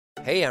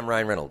Hey, I'm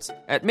Ryan Reynolds.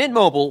 At Mint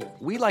Mobile,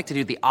 we like to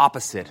do the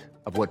opposite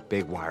of what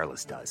Big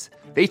Wireless does.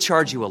 They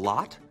charge you a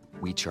lot,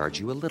 we charge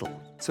you a little.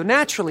 So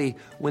naturally,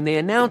 when they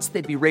announced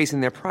they'd be raising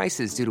their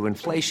prices due to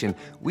inflation,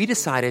 we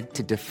decided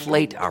to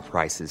deflate our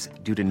prices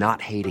due to not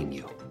hating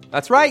you.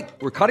 That's right.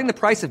 We're cutting the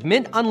price of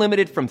Mint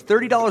Unlimited from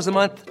 $30 a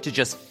month to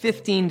just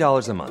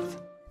 $15 a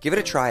month. Give it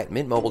a try at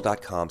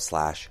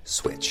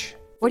mintmobile.com/switch.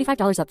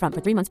 $45 up front for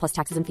 3 months plus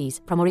taxes and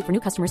fees. Promo rate for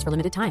new customers for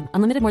limited time.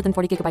 Unlimited more than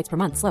 40 gigabytes per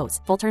month. Slows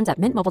full terms at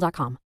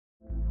mintmobile.com.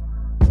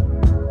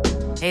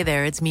 Hey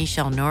there, it's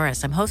Michelle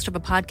Norris. I'm host of a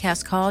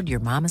podcast called Your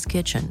Mama's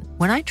Kitchen.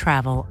 When I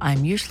travel,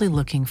 I'm usually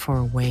looking for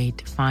a way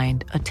to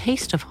find a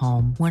taste of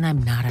home when I'm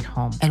not at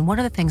home. And one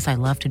of the things I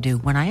love to do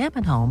when I am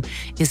at home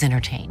is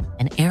entertain.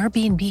 And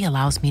Airbnb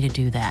allows me to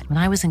do that. When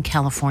I was in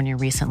California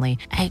recently,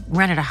 I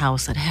rented a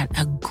house that had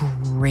a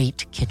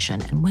great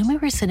kitchen. And when we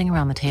were sitting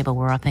around the table,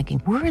 we're all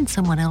thinking, we're in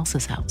someone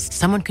else's house.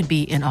 Someone could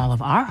be in all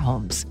of our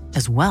homes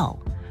as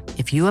well.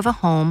 If you have a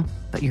home,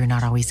 but you're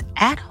not always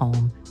at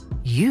home,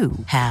 you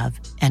have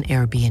an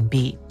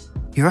Airbnb.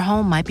 Your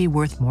home might be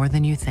worth more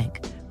than you think.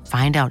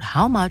 Find out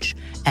how much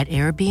at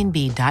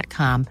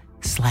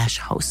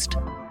airbnb.com/host.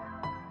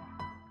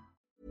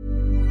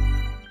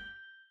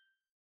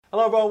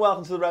 Hello everyone,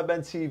 welcome to the Red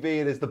Men TV.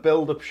 It is the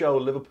build-up show,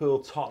 Liverpool,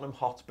 Tottenham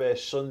Hotspur,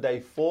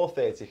 Sunday,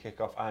 4:30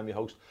 kickoff. I am your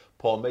host,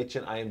 Paul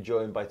Machin. I am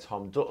joined by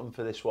Tom Dutton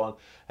for this one,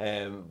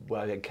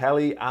 by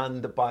Kelly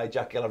and by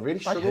Jack Gill. I really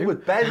struggled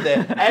with Ben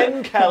there.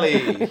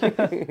 Kelly.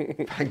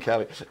 Ben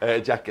Kelly.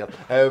 Jack Gill.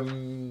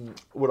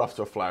 We're off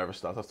to a flyer of a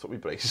start. I've took my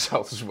braces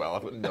out as well.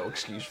 I've got no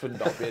excuse for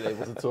not being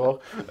able to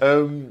talk.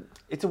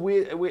 It's a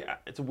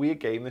weird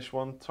game, this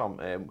one, Tom.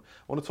 I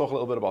want to talk a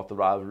little bit about the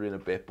rivalry in a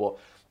bit, but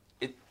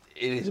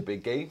it is a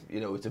big game.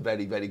 You know, it's a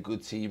very, very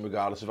good team,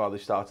 regardless of how they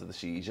started the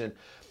season.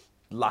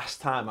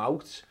 Last time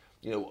out,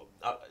 you know,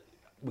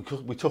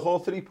 we took all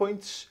 3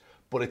 points,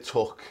 but it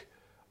took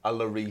a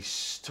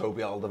Lloris,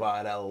 Toby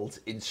Alderweireld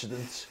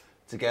incident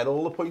to get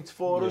all the points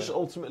for us,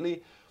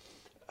 ultimately.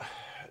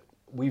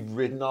 We've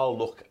ridden our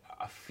luck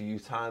a few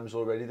times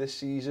already this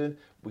season.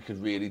 We could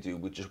really do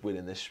with just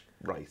winning this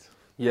right.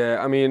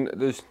 Yeah, I mean,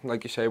 there's,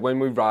 like you say, when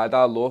we ride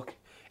our luck,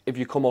 if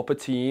you come up a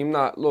team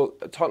that,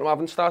 look, Tottenham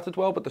haven't started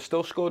well, but they're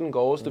still scoring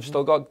goals. They've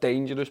still got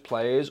dangerous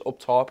players up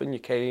top, and your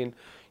Kane,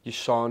 your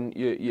Son,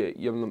 your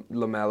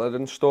Lamella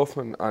and stuff,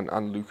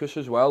 and Lucas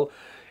as well.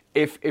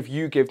 If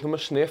you give them a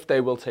sniff,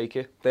 they will take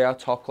it. They are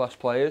top-class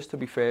players, to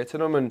be fair to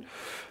them. And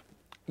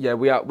yeah,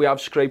 we have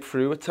scraped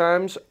through at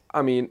times.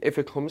 I mean, if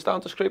it comes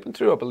down to scraping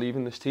through, I believe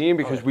in this team,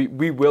 because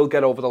we will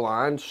get over the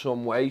line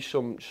some way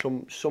to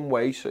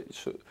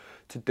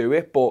do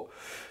it. But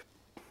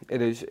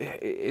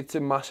it's a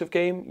massive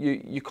game.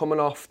 You're coming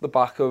off the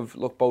back of,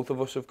 look, both of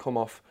us have come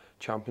off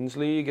Champions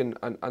League and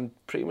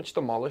pretty much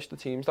demolished the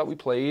teams that we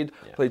played.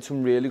 Yeah. Played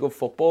some really good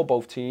football,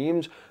 both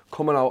teams.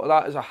 Coming out of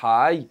that as a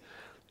high,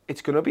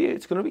 it's gonna be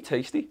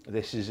tasty.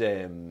 This is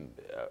a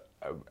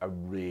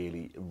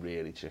really,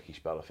 really tricky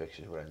spell of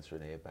fixtures we're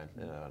entering here, Ben.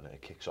 And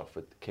it kicks off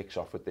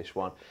with this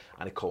one,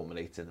 and it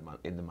culminates in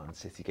the Man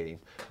City game,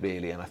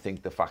 really. And I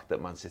think the fact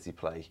that Man City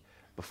play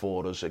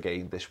before us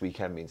again this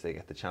weekend means they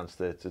get the chance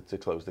to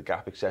close the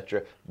gap,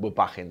 etc. We're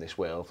back in this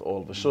world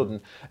all of a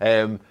sudden.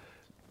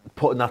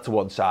 Putting that to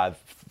one side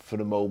for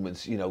the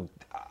moment, you know,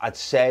 I'd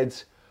said,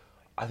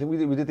 I think we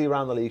did the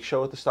Around the League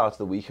show at the start of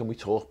the week, and we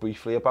talked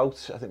briefly about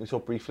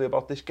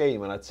this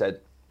game, and I'd said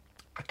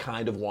I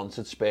kind of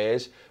wanted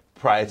Spurs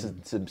prior to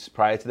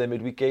their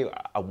midweek game.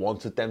 I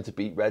wanted them to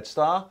beat Red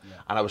Star,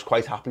 and I was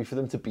quite happy for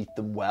them to beat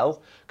them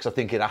well, because I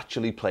think it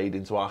actually played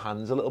into our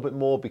hands a little bit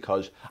more,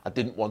 because I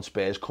didn't want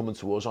Spurs coming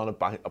to us on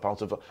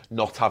about of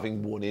not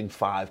having won in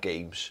 5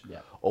 games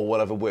or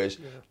whatever. Whereas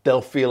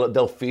they'll feel a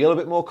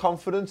bit more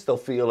confident, they'll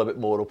feel a bit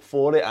more up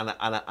for it, and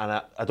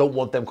I don't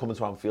want them coming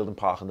to Anfield and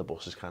parking the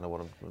bus is kind of what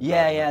I'm.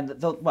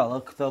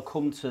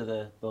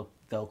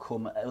 They'll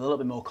come a little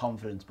bit more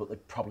confident, but they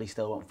probably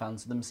still won't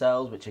fancy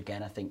themselves, which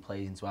again I think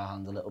plays into our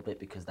hand a little bit,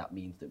 because that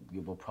means that we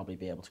will probably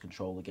be able to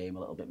control the game a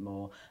little bit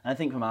more. And I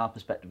think from our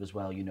perspective as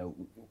well, you know,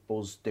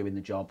 us doing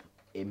the job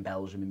in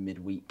Belgium in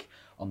midweek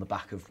on the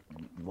back of,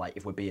 like,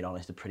 if we're being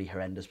honest, a pretty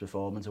horrendous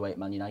performance away at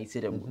Man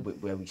United, and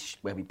where we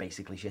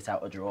basically shit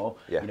out a draw.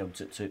 You know,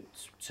 to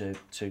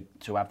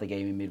have the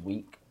game in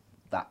midweek,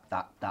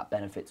 that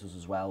benefits us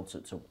as well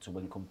to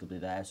win comfortably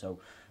there. So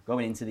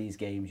going into these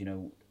games, you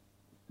know,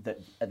 that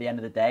at the end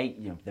of the day,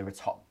 you know, they're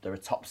a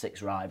top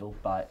 6 rival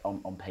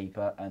on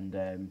paper, and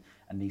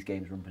these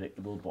games are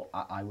unpredictable. But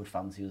I would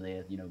fancy us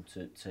here, you know,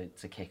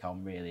 to kick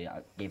on really,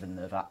 given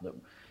the fact that,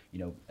 you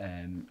know,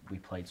 we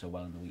played so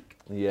well in the week.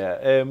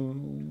 Yeah.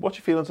 What's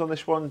your feelings on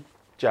this one,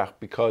 Jack?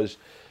 Because,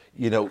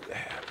 you know,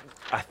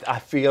 I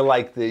feel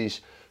like these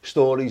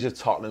stories of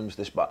Tottenham's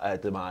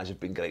demise have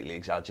been greatly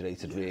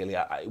exaggerated. Really,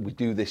 we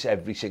do this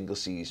every single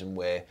season,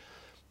 where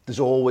there's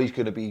always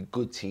going to be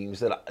good teams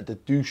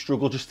that do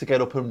struggle just to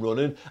get up and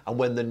running, and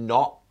when they're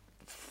not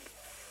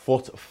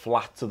foot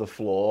flat to the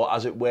floor,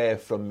 as it were,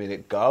 from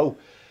minute go,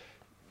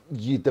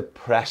 the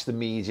press, the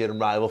media and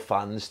rival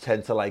fans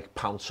tend to like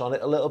pounce on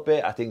it a little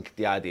bit. I think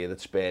the idea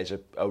that Spurs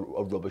are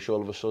rubbish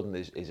all of a sudden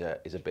is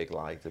a big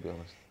lie, to be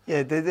honest.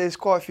 Yeah, there's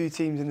quite a few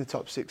teams in the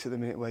top 6 at the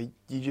minute where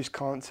you just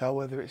can't tell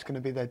whether it's going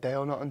to be their day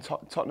or not, and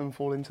Tottenham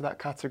fall into that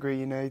category.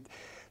 You know,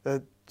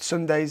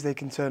 some days they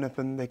can turn up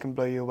and they can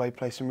blow you away,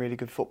 play some really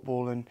good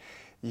football, and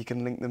you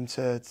can link them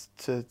to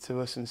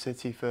us and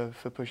City for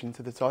pushing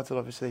to the title.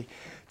 Obviously,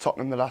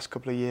 Tottenham the last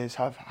couple of years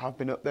have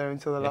been up there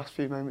until the last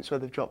few moments where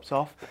they've dropped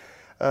off.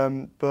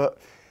 But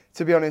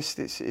to be honest,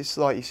 it's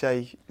like you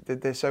say,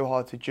 they're so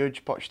hard to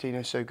judge.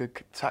 Pochettino's so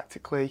good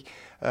tactically.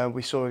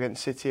 We saw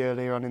against City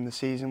earlier on in the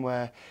season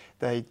where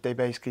they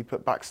basically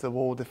put backs to the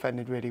wall,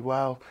 defended really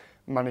well,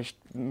 managed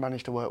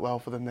to work well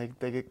for them.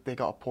 They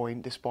got a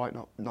point despite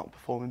not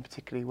performing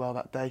particularly well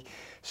that day.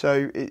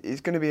 So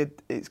it's going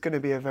to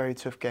be a very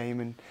tough game,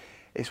 and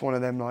it's one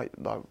of them like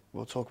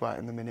we'll talk about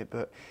it in a minute.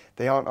 But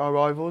they aren't our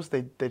rivals.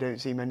 They don't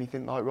seem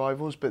anything like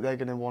rivals. But they're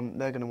going to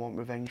want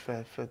revenge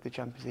for the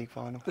Champions League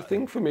final. The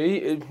thing for me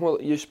is, well,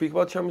 you speak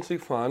about Champions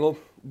League final.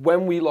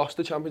 When we lost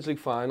the Champions League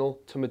final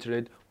to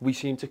Madrid, we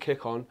seemed to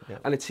kick on,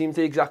 and it seemed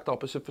the exact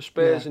opposite for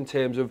Spurs in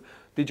terms of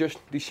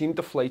they seemed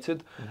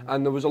deflated,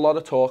 and there was a lot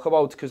of talk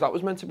about, because that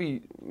was meant to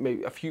be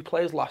maybe a few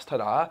players last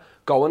hurrah,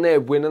 going there,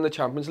 winning the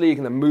Champions League,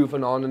 and then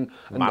moving on. And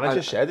the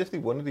manager said if they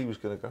won it, he was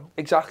going to go.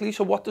 Exactly.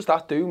 So what does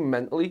that do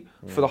mentally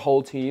for the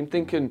whole team?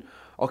 Thinking,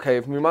 okay,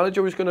 if my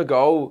manager was going to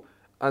go,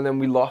 and then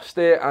we lost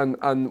it,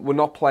 and we're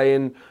not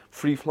playing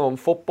free-flowing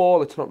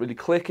football, it's not really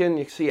clicking.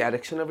 You see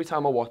Eriksen, every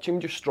time I watch him,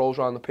 just strolls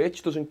around the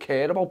pitch, doesn't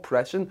care about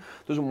pressing,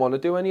 doesn't want to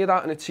do any of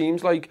that, and it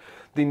seems like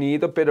they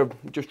need a bit of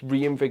just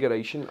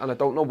reinvigoration, and I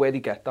don't know where they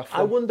get that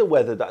from. I wonder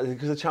whether that,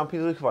 because the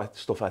Champions League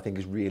stuff I think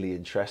is really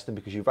interesting,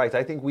 because you're right,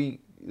 I think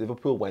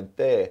Liverpool went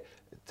there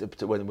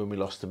when we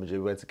lost to Madrid,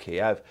 we went to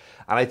Kiev,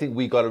 and I think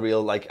we got a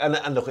real, like, and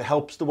look, it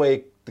helps the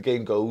way the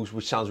game goes,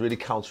 which sounds really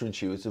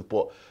counterintuitive,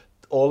 but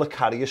all the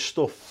carrier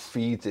stuff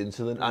feeds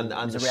into them,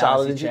 and the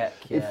challenge,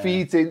 it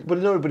feeds in, but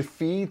it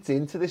feeds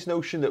into this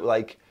notion that,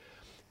 like,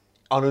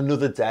 on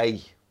another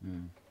day,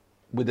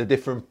 with a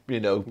different,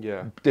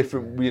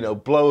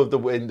 blow of the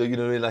wind,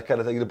 that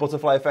kind of thing, the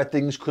butterfly effect,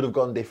 things could have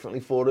gone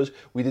differently for us.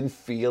 We didn't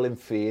feel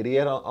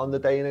inferior on the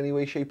day in any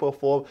way, shape or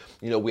form.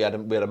 We had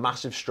a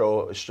massive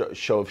show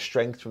of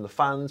strength from the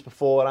fans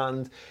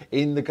beforehand,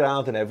 in the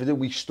ground and everything.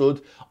 We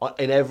stood,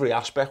 in every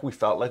aspect, we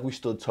felt like we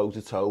stood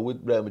toe-to-toe with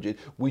Real Madrid.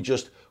 We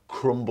just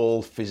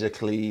crumbled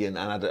physically and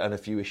had a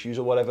few issues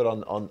or whatever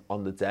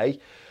on the day.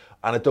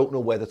 And I don't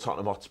know whether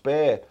Tottenham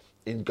Hotspur,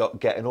 in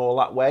getting all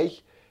that way,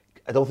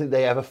 I don't think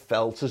they ever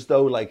felt as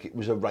though like it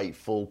was their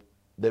rightful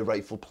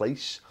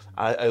place.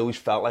 I always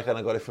felt like, and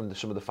I got it from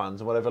some of the fans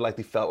and whatever, like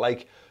they felt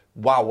like,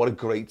 wow, what a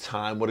great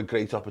time, what a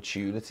great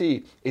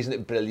opportunity. Isn't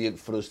it brilliant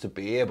for us to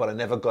be here? But I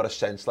never got a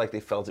sense like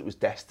they felt it was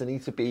destiny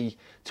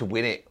to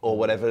win it or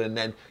whatever. And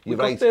then we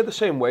got there the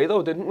same way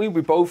though, didn't we? We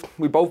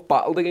both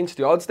battled against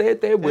the odds.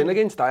 Their win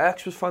against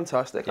Ajax was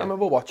fantastic. I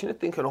remember watching it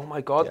thinking, oh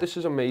my God, this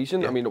is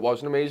amazing. I mean, it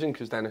wasn't amazing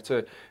because then it's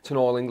an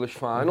all-English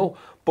final.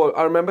 But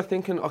I remember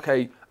thinking,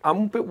 okay,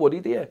 I'm a bit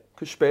worried here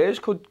because Spurs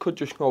could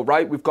just go,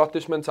 right, we've got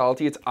this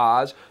mentality, it's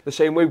ours, the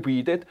same way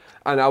we did.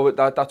 And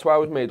that's why I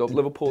was made up.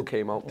 Liverpool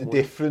came out. The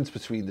difference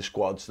between the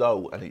squads,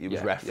 though, and it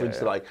was referenced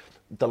to like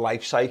the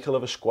life cycle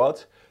of a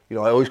squad. I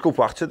always go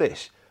back to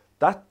this.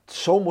 That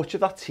so much of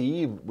that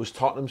team was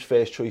Tottenham's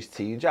first choice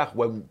team, Jack,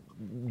 when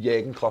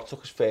Jurgen Klopp took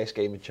his first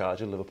game in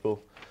charge of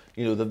Liverpool.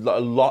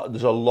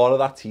 There's a lot of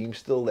that team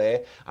still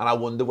there, and I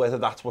wonder whether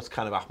that's what's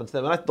kind of happened to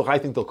them. And I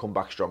think they'll come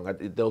back strong.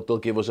 They'll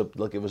give us a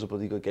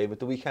bloody good game at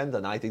the weekend,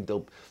 and I think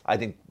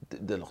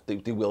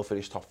they will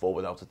finish top 4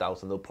 without a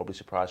doubt, and they'll probably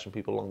surprise some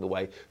people along the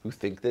way who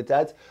think they're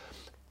dead.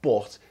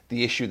 But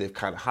the issue they've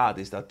kind of had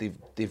is that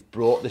they've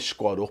brought this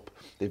squad up.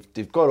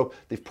 They've got up.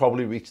 They've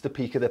probably reached the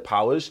peak of their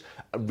powers.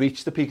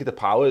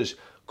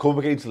 Come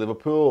against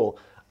Liverpool.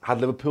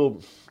 Had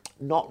Liverpool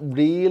not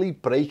really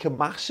break a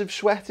massive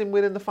sweat in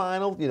winning the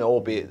final,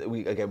 albeit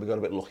we got a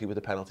bit lucky with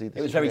the penalty.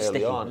 It was very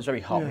sticky, it was very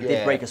hot. We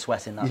did break a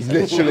sweat in that.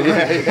 Literally,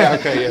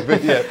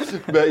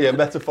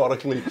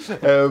 metaphorically.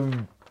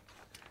 And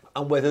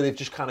whether they've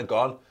just kind of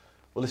gone,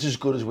 well, this is as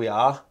good as we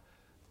are.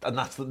 And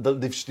that's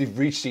they've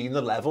reached the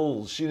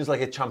levels. As soon as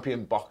like a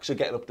champion boxer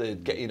getting up there,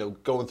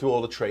 going through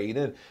all the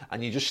training,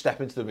 and you just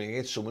step into the ring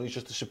against someone who's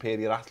just a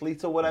superior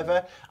athlete or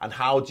whatever. And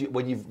how do you,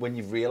 when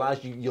you've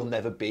realised you'll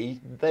never be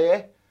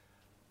there,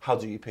 how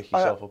do you pick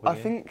yourself up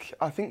again?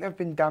 I think they've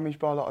been damaged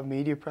by a lot of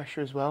media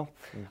pressure as well.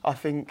 I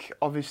think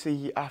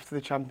obviously after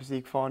the Champions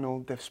League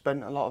final, they've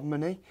spent a lot of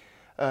money.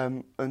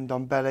 And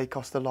Dombele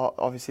cost a lot.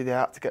 Obviously, they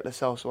had to get Lo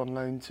Celso on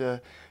loan to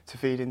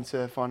feed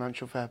into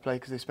financial fair play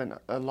because they spent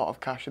a lot of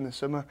cash in the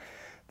summer.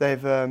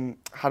 They've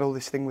had all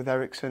this thing with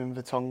Eriksen and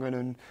Vertonghen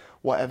and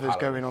whatever's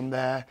going on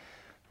there.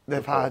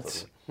 They've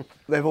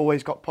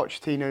always got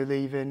Pochettino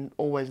leaving,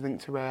 always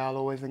linked to Real,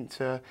 always linked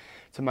to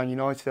Man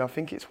United. I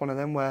think it's one of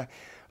them where,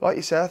 like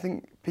you say, I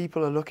think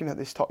people are looking at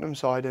this Tottenham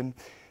side and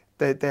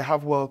they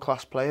have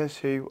world-class players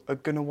who are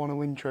going to want to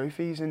win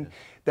trophies, and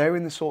they're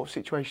in the sort of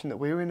situation that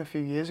we were in a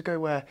few years ago,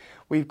 where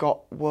we've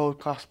got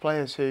world-class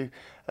players who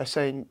are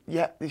saying,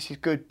 yeah, this is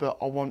good, but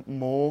I want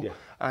more. Yeah.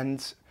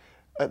 And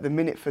at the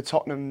minute for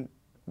Tottenham,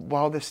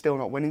 while they're still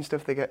not winning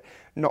stuff, they get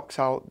knocked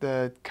out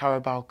the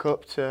Carabao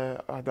Cup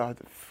to, I've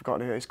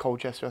forgotten who it is,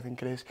 Colchester, I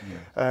think it is.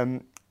 Yeah.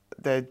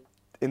 They're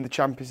in the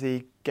Champions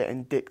League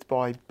getting dicked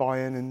by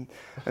Bayern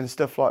and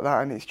stuff like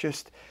that, and it's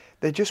just,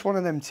 they're just one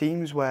of them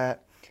teams where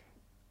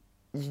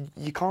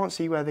you can't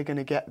see where they're going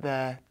to get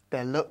their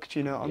luck. Do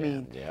you know what I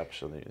mean? Yeah,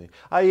 absolutely.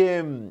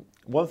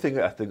 One thing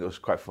that I think was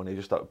quite funny,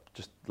 just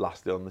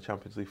lastly on the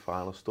Champions League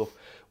final stuff,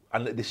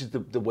 and this is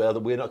the world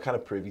that we're not kind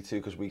of privy to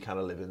because we kind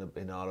of live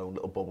in our own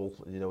little bubble,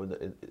 you know,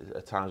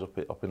 at times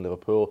up in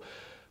Liverpool.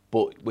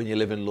 But when you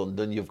live in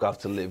London, you've got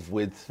to live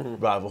with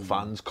rival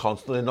fans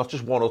constantly, not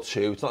just one or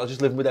two. It's not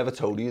just living with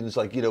Evertonians.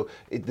 Like, you know,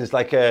 there's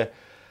like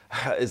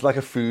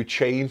a food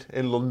chain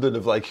in London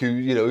of like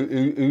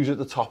who's at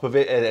the top of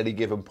it at any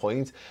given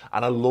point.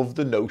 And I love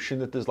the notion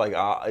that there's like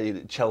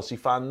Chelsea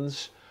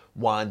fans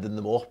winding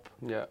them up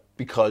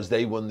because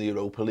they won the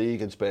Europa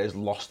League and Spurs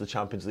lost the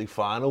Champions League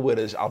final.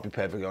 Whereas I'll be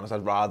perfectly honest,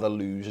 I'd rather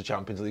lose a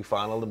Champions League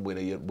final than win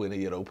a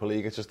Europa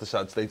League. It's just a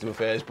sad state of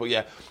affairs. But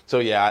yeah, so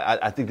yeah,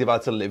 I think they've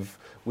had to live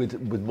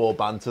with more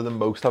banter than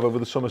most have over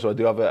the summer. So I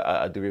do have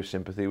a degree of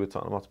sympathy with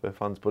Tottenham Hotspur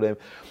fans.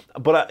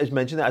 But as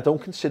mentioned, I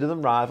don't consider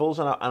them rivals,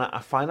 and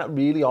I find that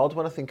really odd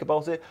when I think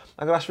about it.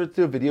 I got asked to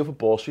do a video for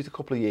Ball Street a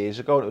couple of years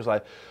ago, and it was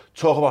like,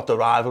 talk about the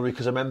rivalry,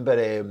 because I remember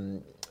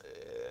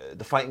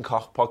the Fighting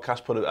Cock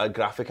podcast put a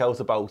graphic out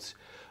about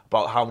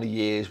how many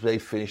years they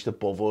finished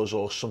above us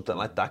or something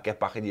like that, get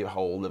back in your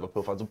hole,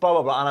 Liverpool fans, and blah,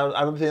 blah, blah. And I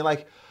remember thinking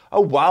like,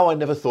 oh wow, I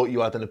never thought you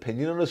had an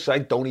opinion on us.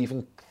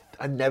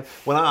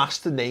 When I'm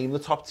asked to name the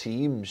top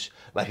teams,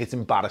 like, it's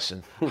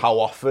embarrassing how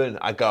often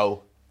I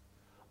go,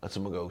 and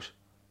someone goes,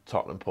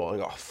 Tottenham, Paul. I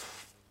go,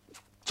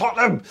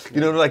 Tottenham!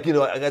 You know, like, you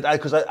know,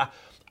 because I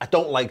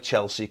don't like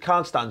Chelsea,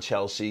 can't stand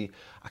Chelsea,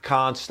 I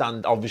can't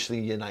stand, obviously,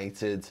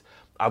 United.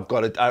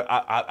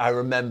 I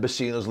remember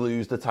seeing us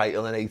lose the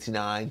title in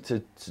 '89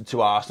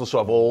 to Arsenal, so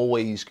I've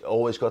always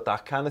got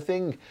that kind of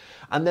thing.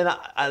 And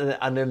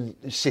then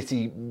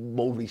City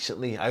more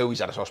recently. I always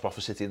had a soft spot for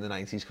City in the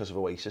 '90s because of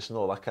Oasis and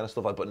all that kind of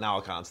stuff. But now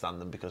I can't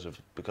stand them because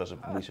of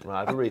recent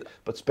rivalry.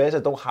 But Spurs, I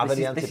don't have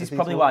any antipathy. This is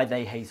probably why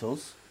they hate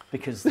us.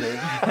 Because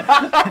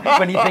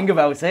when you think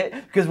about it,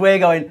 because we're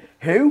going,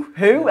 who,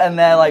 and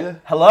they're like,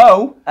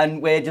 hello,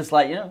 and we're just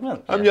like,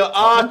 well, I'm your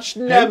arch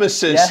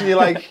nemesis, and you're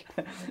like,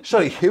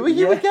 sorry, who are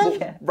you again?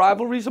 Yeah.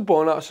 Rivalries are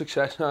born out of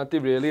success, aren't they?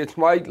 Really, it's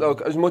why, look,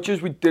 as much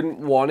as we didn't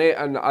want it,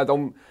 and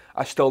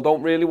I still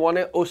don't really want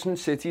it. Us and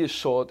City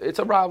is it's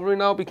a rivalry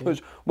now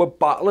because we're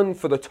battling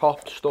for the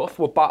top stuff.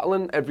 We're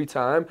battling every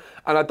time,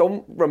 and I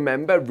don't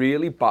remember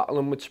really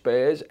battling with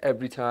Spurs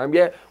every time.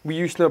 Yeah, we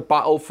used to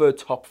battle for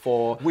top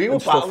four. We were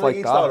battling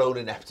against our own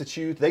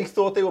ineptitude. They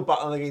thought they were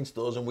battling against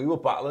us, and we were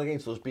battling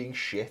against us being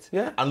shit.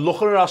 Yeah. And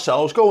looking at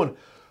ourselves, going,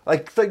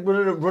 like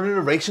running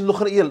a race and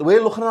looking at you.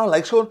 We're looking at our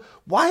legs, going,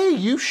 why are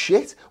you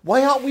shit?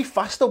 Why aren't we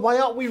faster? Why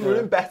aren't we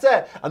running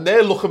better? And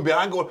they're looking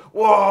behind, going,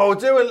 whoa, we're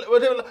doing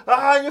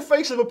in your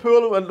face,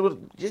 Liverpool.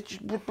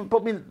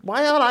 But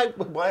why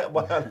aren't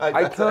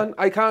I?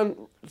 I can't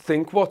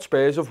think what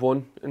Spurs have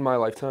won in my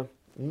lifetime.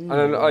 And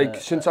then,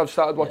 since I've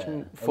started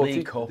watching footy,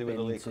 League Cup in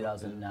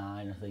 2009,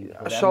 I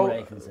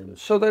think.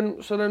 So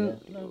then,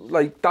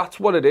 like, that's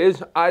what it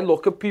is. I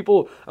look at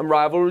people, and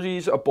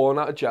rivalries are born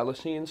out of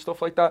jealousy and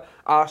stuff like that.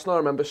 Arsenal, I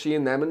remember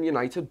seeing them and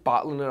United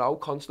battling it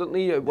out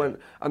constantly,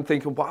 and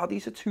thinking, wow,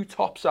 these are two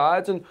top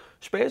sides. And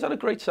Spurs had a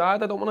great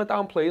side. I don't want to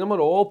downplay them at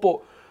all,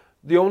 but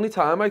the only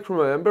time I can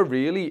remember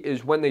really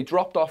is when they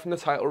dropped off in the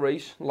title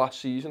race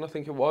last season, I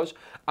think it was,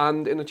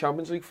 and in the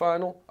Champions League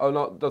final, or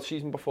not the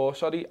season before,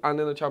 sorry, and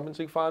in the Champions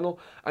League final,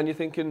 and you're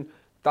thinking,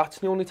 that's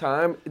the only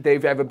time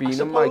they've ever been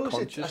in my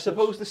consciousness. I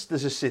suppose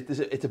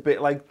it's a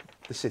bit like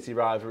the City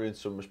rivalry in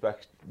some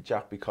respects,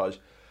 Jack, because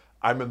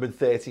I remember in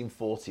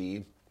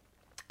 13-14,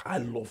 I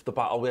loved the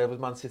battle we had with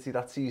Man City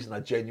that season.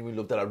 I genuinely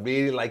loved it. I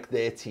really liked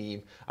their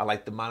team. I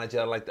liked the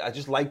manager. I liked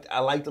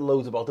the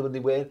loads about them, and they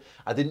weren't.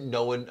 I didn't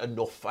know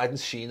enough. I hadn't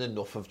seen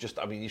enough of just.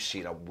 I mean, you've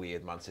seen how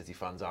weird Man City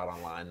fans are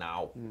online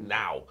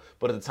now.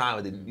 But at the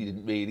time, you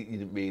didn't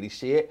really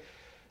see it.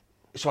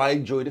 So I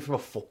enjoyed it from a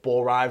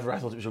football rivalry. I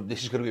thought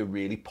this is going to be a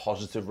really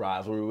positive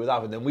rivalry with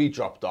that. And then we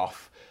dropped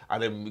off,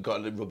 and then we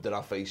got rubbed in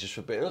our faces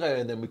for a bit,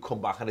 and then we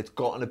come back, and it's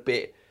gotten a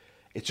bit.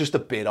 It's just a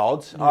bit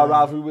odd, our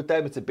rivalry with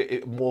them. It's a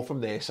bit more from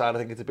their side. I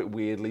think it's a bit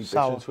weirdly bitter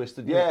and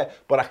twisted. Yeah,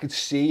 but I could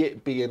see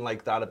it being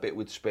like that a bit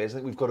with Spurs. I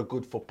think we've got a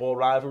good football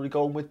rivalry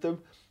going with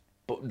them,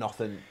 but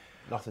nothing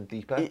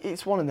deeper.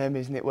 It's one of them,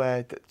 isn't it,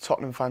 where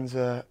Tottenham fans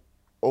are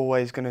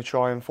always going to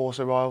try and force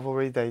a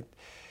rivalry.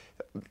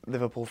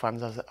 Liverpool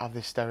fans have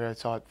this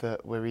stereotype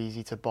that we're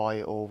easy to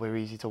bite or we're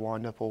easy to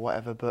wind up or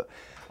whatever. But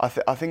I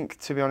think,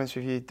 to be honest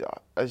with you,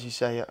 as you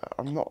say,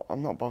 I'm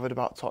not bothered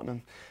about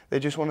Tottenham. They're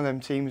just one of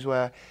them teams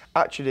where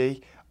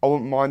actually I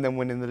wouldn't mind them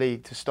winning the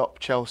league to stop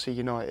Chelsea,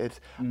 United,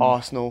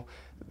 Arsenal.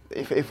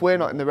 if we're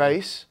not in the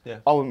race, Yeah.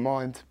 I wouldn't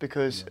mind,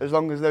 because as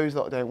long as those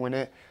lot don't win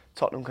it,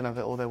 Tottenham can have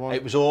it all they want.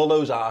 It was all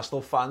those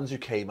Arsenal fans who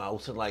came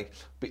out and like,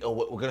 oh,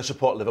 we're going to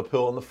support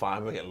Liverpool on the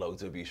fine, we're getting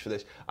loads of abuse for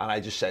this. And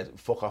I just said,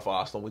 fuck off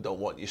Arsenal, we don't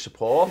want your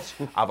support.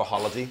 Have a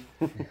holiday.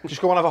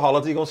 Just go and have a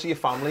holiday, go and see your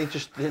family,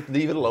 just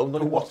leave it alone,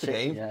 don't watch the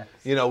game. Yeah.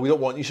 You know, we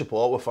don't want your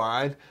support, we're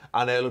fine.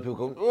 And a lot of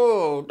people go,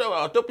 oh,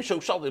 no, don't be so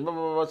salty.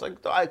 It's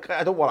like,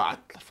 I don't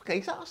want to, I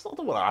hate Arsenal, I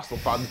don't want Arsenal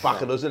fans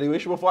backing us anyway.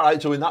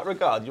 So in that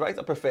regard, you're right,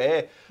 I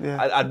prefer,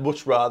 I'd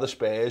much rather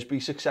Spurs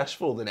be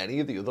successful than any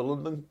of the other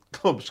London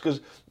clubs,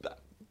 because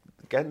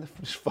again,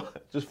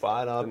 just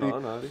fine, aren't they?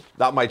 No.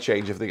 That might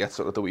change if they get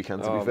something at the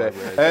weekend, to be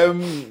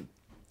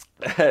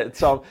fair.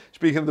 Tom,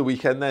 speaking of the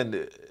weekend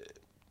then,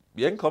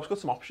 Jurgen Klopp's got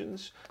some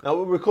options. Now,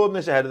 we're recording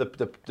this ahead of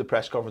the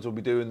press conference. I'll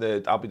be doing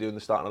the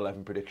starting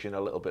 11 prediction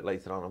a little bit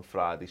later on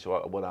Friday, so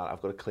I've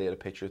got a clearer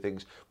picture of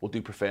things. We'll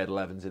do preferred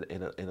 11s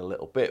in a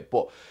little bit,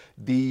 but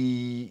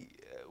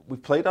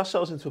we've played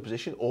ourselves into a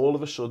position all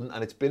of a sudden,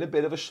 and it's been a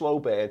bit of a slow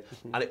burn,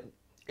 and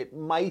it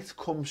might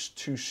come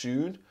too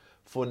soon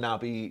for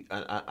Naby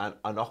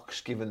and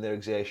Ox given their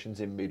exertions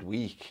in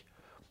midweek,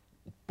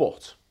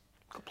 but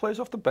Players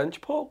off the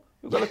bench, Paul.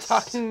 We've got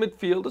attacking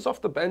midfielders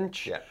off the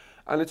bench. Yeah.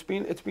 And it's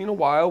been a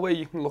while where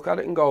you can look at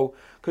it and go,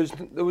 because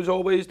there was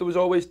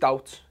always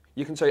doubt.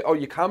 You can say, oh,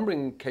 you can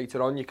bring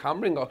Keita on, you can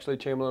bring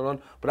Oxlade-Chamberlain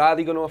on, but are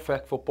they going to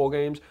affect football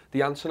games?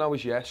 The answer now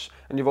is yes.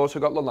 And you've also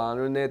got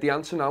Lallana in there. The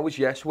answer now is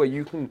yes, where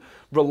you can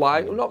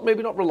rely,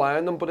 maybe not rely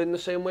on them, but in the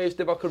same way as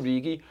Divock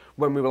Origi,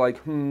 when we were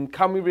like,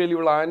 can we really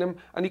rely on him?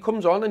 And he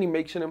comes on and he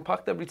makes an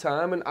impact every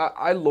time. And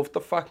I love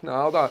the fact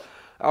now that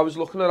I was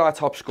looking at our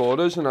top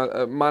scorers, and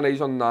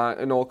Mane's on 9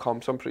 in all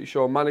comps, I'm pretty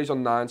sure. Mane's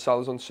on 9,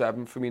 Salah's on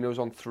 7, Firmino's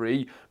on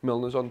 3,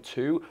 Milner's on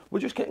 2. We're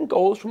just getting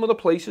goals from other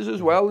places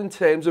as well, in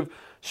terms of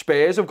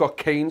Spurs have got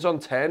Kane's on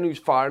 10, who's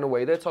firing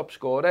away their top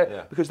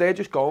scorer, because they're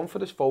just going for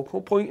this focal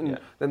point, and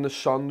then there's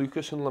Son,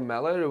 Lucas and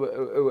Lamella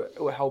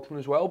who are helping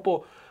as well.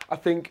 But I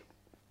think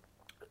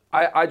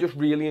I just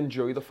really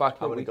enjoy the fact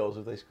how that many goals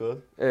have they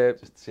scored?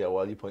 Just to see how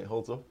well your point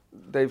holds up.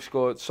 They've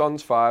scored,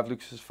 Son's 5,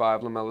 Lucas is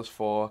 5, Lamella's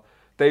 4.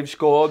 They've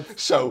scored.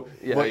 So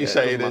what you're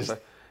saying is,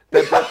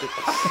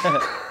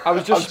 I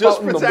was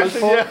just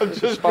protecting you. I'm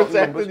just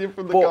protecting you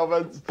from the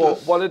comments.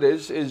 But what it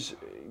is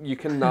you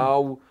can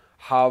now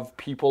have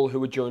people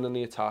who are joining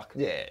the attack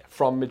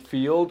from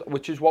midfield,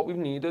 which is what we've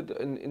needed,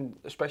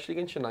 especially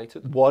against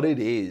United. What it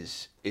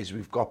is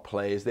we've got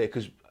players there,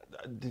 because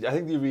I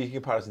think the Origi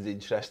comparison is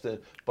interesting,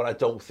 but I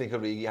don't think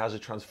Origi has a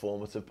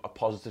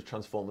positive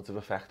transformative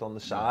effect on the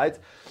side.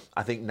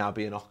 I think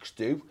Naby and Ox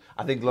do.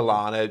 I think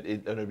Lallana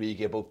and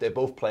Origi, they're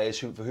both players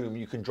for whom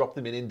you can drop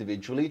them in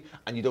individually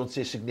and you don't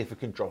see a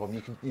significant drop off.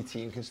 Your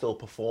team can still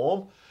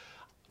perform,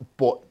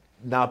 but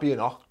Naby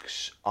and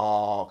Ox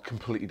are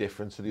completely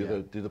different to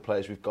the other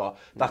players we've got.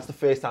 That's the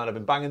first time I've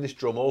been banging this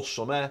drum all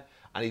summer,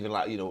 and even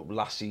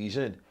last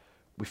season,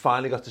 we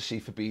finally got to see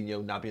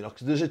Fabinho, Naby and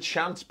Ox. There's a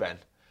chance, Ben,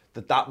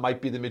 that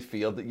might be the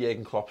midfield that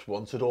Jurgen Klopp's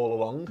wanted all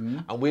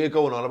along. And we're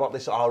going on about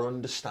this, our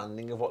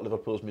understanding of what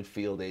Liverpool's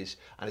midfield is.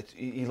 And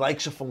he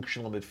likes a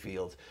functional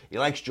midfield. He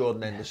likes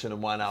Jordan Henderson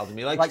and Wijnaldum.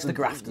 He likes the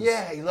grafters.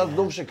 Yeah, he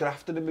loves a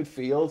grafter in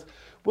midfield.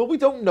 Well, we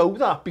don't know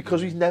that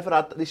because he's never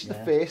had, this is the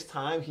first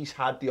time he's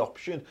had the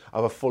option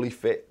of a fully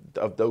fit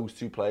of those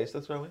two players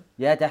to throw in.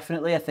 Yeah,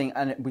 definitely, I think,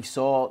 and we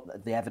saw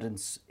the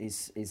evidence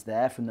is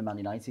there from the Man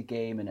United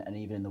game and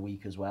even in the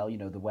week as well,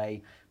 the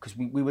way, because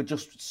we were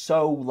just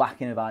so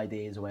lacking of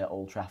ideas away at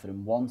Old Trafford,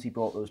 and once he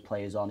brought those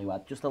players on who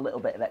had just a little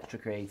bit of extra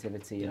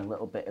creativity and a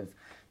little bit of,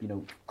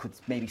 could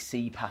maybe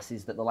see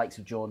passes that the likes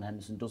of Jordan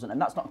Henderson doesn't,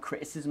 and that's not a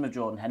criticism of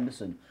Jordan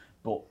Henderson,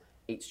 but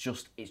it's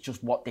just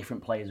what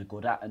different players are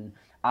good at, and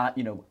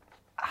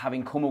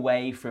having come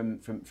away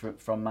from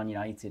Man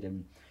United,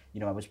 and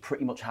I was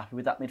pretty much happy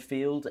with that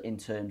midfield in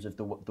terms of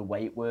the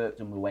way it worked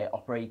and the way it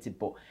operated,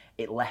 but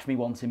it left me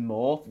wanting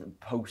more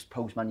post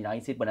Man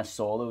United when I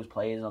saw those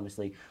players. And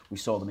obviously we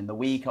saw them in the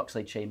week.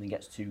 Oxlade-Chamberlain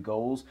gets 2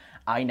 goals.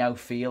 I now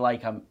feel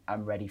like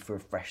I'm ready for a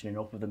freshening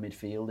up of the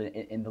midfield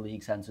in the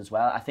league sense as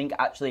well. I think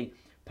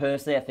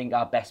personally, I think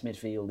our best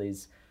midfield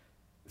is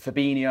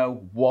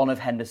Fabinho, one of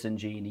Henderson,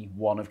 Gini,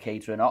 one of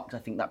Keita and Ox. I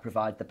think that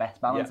provides the best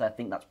balance. I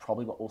think that's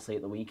probably what we'll see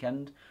at the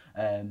weekend.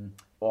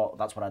 Or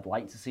that's what I'd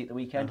like to see at the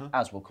weekend,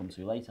 as we'll come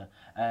to later.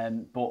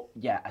 But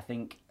yeah, I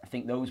think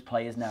those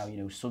players now,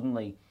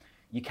 suddenly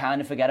you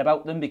kind of forget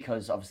about them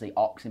because obviously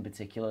Ox in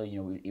particular,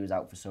 he was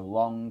out for so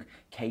long.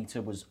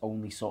 Keita was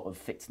only sort of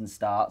fits and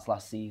starts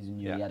last season.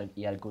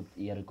 He had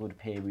a good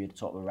period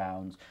sort of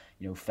around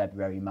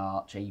February,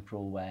 March,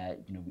 April, where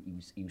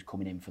he was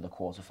coming in for the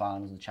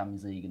quarterfinals of the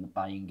Champions League and the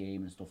Bayern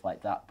game and stuff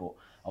like that. But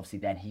obviously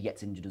then he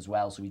gets injured as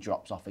well, so he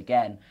drops off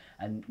again.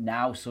 And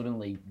now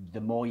suddenly,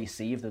 the more you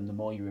see of them, the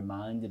more you're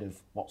reminded of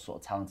what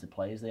sort of talented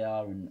players they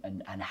are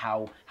and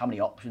how many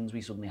options we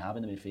suddenly have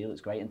in the midfield.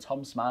 It's great. And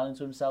Tom's smiling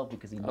to himself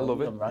because he knows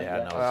them, right?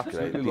 Yeah, no, I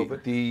absolutely love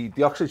it. The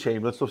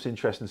Oxlade-Chamberlain stuff's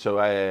interesting. So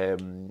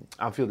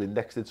Anfield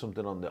Index did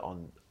something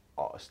on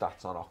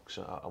stats on Ox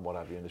and what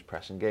have you in his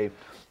pressing game.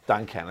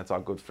 Dan Kennett,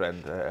 our good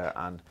friend,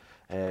 and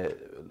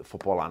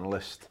football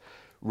analyst,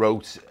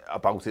 wrote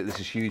about it. This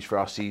is huge for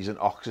our season.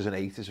 Ox as an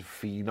 8 is a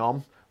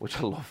phenom, which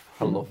I love.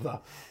 I love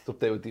that. It's up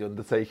there with The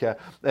Undertaker.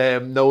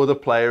 No other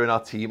player in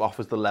our team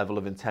offers the level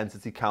of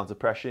intensity,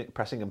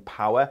 counter-pressing and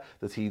power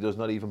that he does,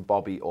 not even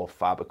Bobby or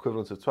Fab.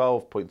 Equivalent of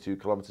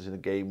 12.2 kilometres in a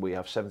game. We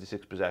have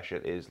 76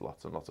 possession, is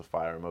lots and lots of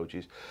fire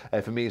emojis.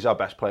 For me, he's our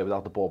best player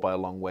without the ball by a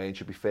long way and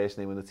should be first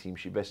name on the team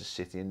sheet versus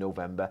City in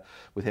November.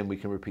 With him, we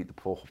can repeat the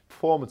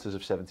performances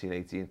of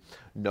 17-18.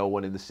 No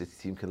one in the City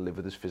team can live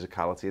with his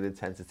physicality and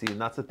intensity, and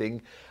that's the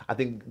thing. I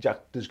think, Jack,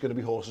 there's going to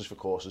be horses for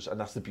courses, and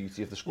that's the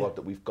beauty of the squad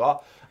that we've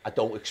got. I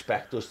don't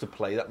expect us to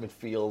play that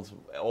midfield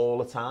all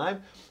the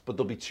time, but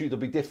there'll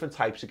be different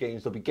types of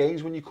games. There'll be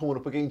games when you're coming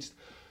up against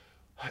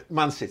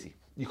Man City.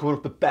 You're coming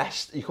up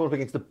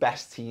against the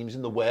best teams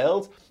in the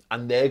world,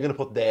 and they're going to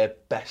put their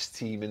best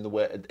team in the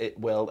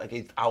world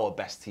against our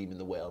best team in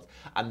the world,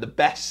 and the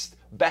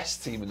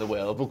best team in the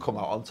world will come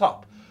out on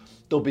top.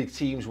 There'll be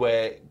teams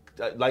where,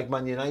 like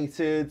Man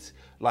United,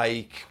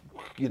 like,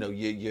 you know,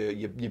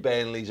 your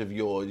Burnleys of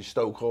your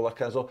Stoke, all that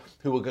kind of stuff,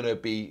 who are going to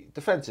be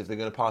defensive. They're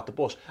going to park the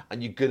bus,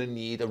 and you're going to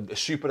need a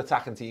super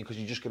attacking team because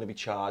you're just going to be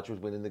charged with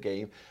winning the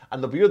game.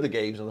 And there'll be other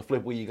games on the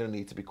flip where you're going to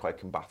need to be quite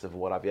combative or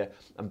what have you.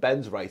 And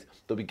Ben's right.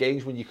 There'll be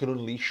games when you can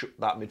unleash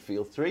that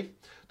midfield three.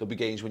 There'll be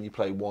games when you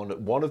play one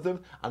of them,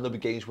 and there'll be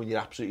games when you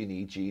absolutely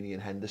need Gini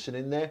and Henderson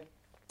in there.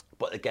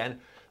 But again,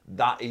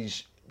 that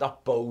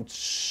bodes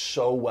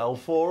so well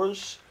for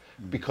us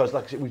because,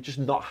 like I said, we've just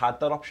not had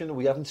that option.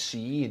 We haven't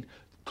seen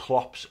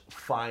Klopp's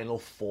final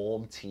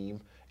form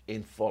team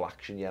in full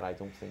action yet, I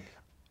don't think.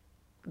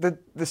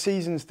 The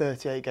season's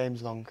 38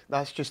 games long.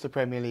 That's just the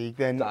Premier League.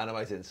 Then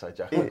Dynamite inside,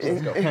 Jack.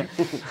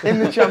 In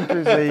the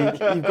Champions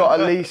League, you've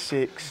got at least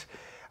 6.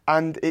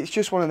 And it's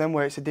just one of them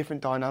where it's a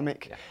different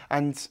dynamic. Yeah.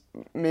 And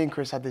me and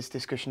Chris had this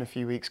discussion a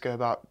few weeks ago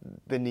about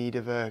the need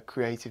of a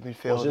creative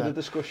midfielder. Was it a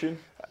discussion?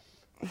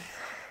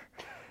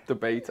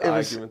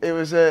 Argument. It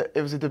was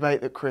a debate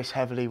that Chris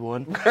heavily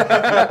won.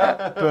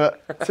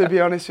 But to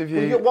be honest with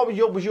you,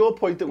 what was your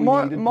point that we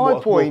needed? My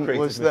point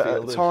was that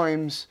at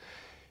times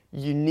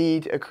you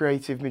need a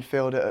creative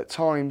midfielder. At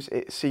times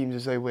it seems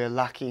as though we're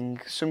lacking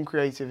some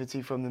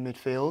creativity from the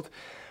midfield.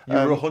 You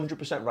were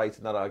 100% right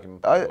in that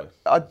argument.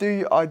 I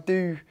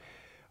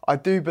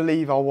do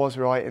believe I was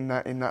right in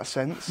that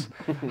sense.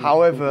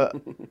 However,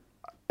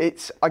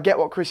 I get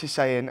what Chris is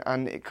saying,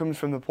 and it comes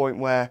from the point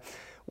where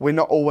we're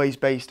not always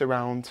based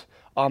around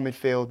our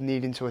midfield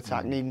needing to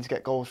attack, needing to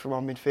get goals from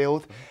our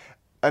midfield.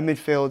 A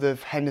midfield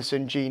of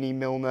Henderson, Gini,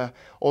 Milner,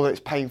 although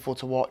it's painful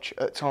to watch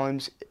at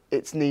times,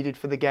 it's needed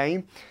for the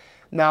game.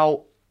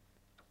 Now,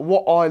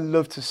 what I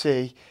love to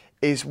see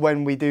is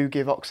when we do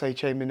give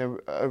Oxlade-Chamberlain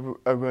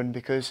a run,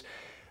 because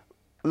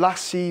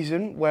last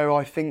season, where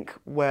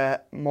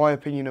my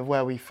opinion of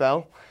where we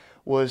fell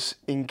was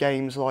in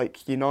games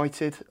like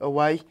United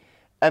away,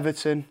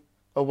 Everton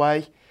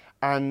away,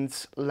 and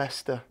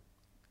Leicester.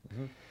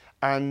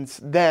 And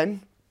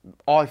then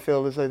I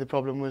feel as though the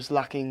problem was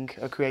lacking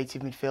a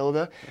creative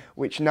midfielder,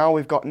 which now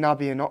we've got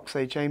Naby and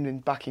Oxlade-Chamberlain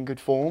back in good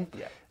form.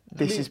 Yeah.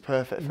 This is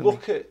perfect for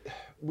me.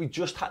 We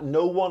just had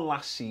no one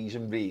last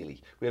season,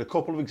 really. We had a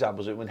couple of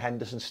examples of it when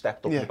Henderson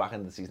stepped up in the back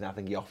end of the season. I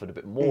think he offered a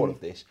bit more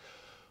of this.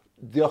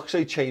 The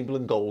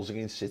Oxlade-Chamberlain goals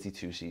against City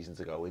 2 seasons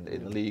ago in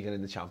the league and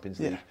in the Champions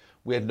League,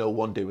 we had no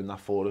one doing that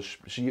for us.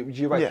 So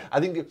you're right. Yeah. I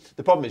think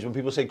the problem is when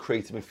people say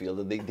creative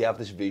midfielder, they have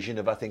this vision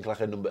of, I think, like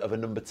a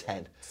number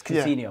 10. It's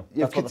Coutinho.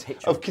 Yeah. That's what the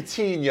picture of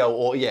Coutinho,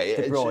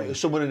 or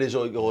someone in his,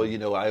 or you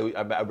know,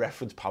 I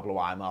referenced Pablo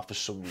Aimar for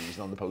some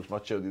reason on the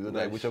post-match show the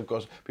other day, which of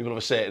course people of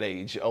a certain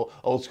age,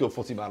 old school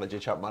footy manager,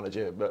 champ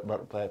manager,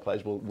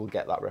 players will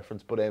get that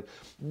reference. But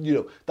you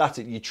know, that's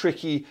it. You're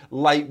tricky,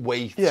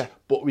 lightweight,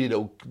 but you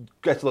know,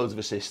 gets loads of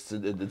assists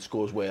and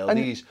scores well.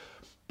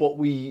 But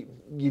you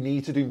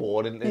need to do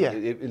more in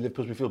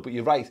Liverpool's midfield. But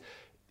you're right.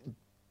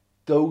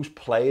 Those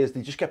players,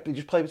 they just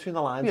play between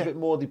the lines a bit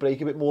more. They break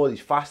a bit more. He's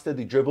faster.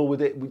 They dribble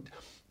with it.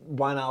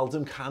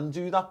 Wijnaldum can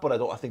do that,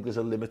 but I think there's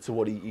a limit to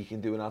what he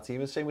can do in our team.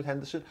 And same with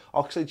Henderson,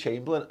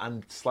 Oxlade-Chamberlain,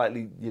 and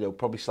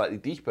probably slightly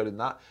deeper in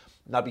that,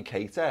 Naby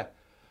Keita.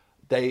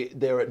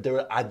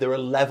 They're a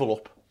level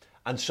up.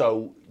 And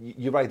so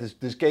you're right.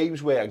 There's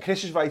games where, and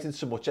Chris is right in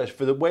so much as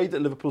for the way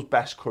that Liverpool's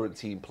best current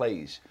team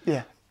plays.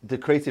 Yeah. The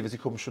creativity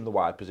comes from the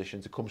wide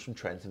positions, it comes from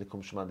Trent, and it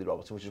comes from Andy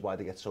Robertson, which is why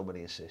they get so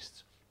many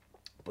assists.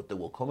 But there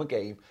will come a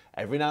game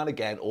every now and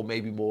again, or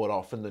maybe more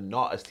often than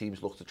not, as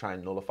teams look to try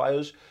and nullify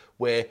us,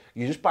 where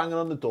you're just banging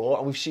on the door,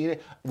 and we've seen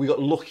it. We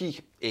got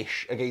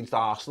lucky-ish against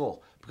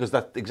Arsenal because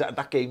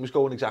that game was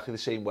going exactly the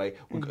same way.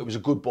 It was a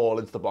good ball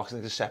into the box,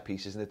 and it's a set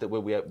piece, isn't it, that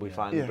we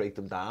finally break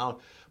them down.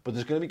 But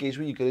there's going to be games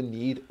where you're going to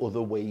need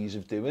other ways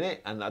of doing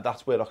it, and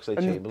that's where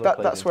Oxlade-Chamberlain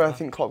plays. That's where I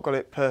think Klopp got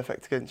it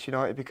perfect against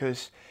United,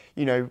 because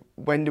you know,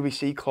 when do we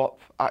see Klopp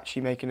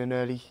actually making an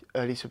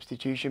early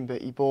substitution?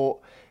 But he bought,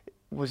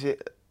 was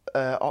it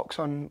Ox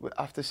on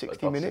after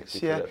 60 minutes?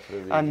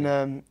 60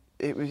 and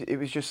it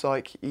was just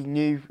like he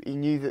knew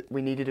that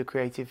we needed a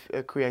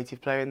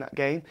creative player in that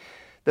game.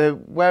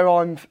 Where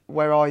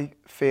I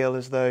feel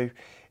as though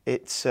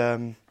it's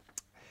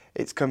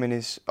it's coming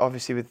is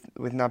obviously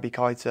with Naby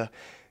Keita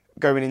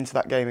going into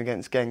that game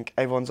against Genk,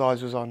 everyone's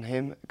eyes was on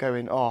him,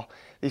 going, oh,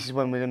 this is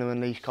when we're going to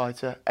unleash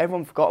Keita.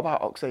 Everyone forgot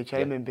about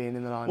Oxlade-Chamberlain being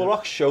in the lineup. Well,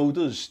 Ox showed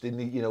us, didn't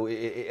he? You know,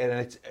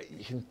 and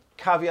you can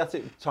caveat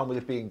it, Tom, with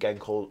it being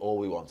Genk all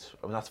we want.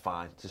 I mean, that's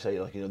fine to say,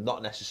 like, you know,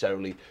 not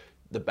necessarily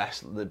the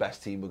best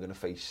team we're going to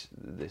face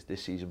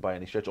this season by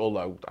any stretch.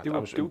 Although I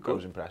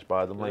was impressed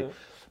by them, like.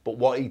 But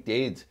what he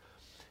did,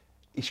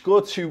 he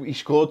scored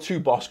two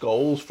boss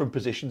goals from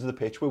positions of the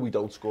pitch where we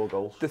don't score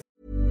goals.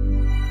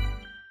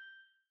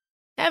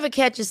 Ever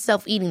catch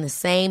yourself eating the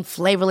same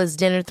flavorless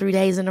dinner 3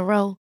 days in a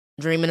row?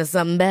 Dreaming of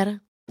something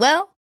better?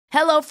 Well,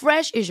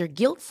 HelloFresh is your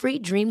guilt-free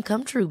dream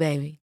come true,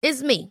 baby.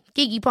 It's me,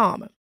 Keke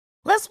Palmer.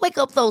 Let's wake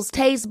up those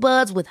taste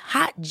buds with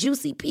hot,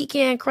 juicy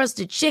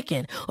pecan-crusted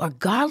chicken or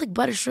garlic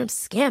butter shrimp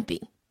scampi.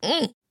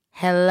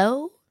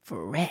 Hello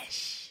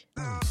Fresh.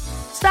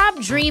 Stop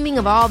dreaming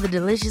of all the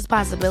delicious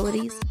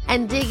possibilities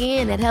and dig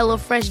in at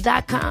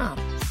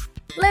HelloFresh.com.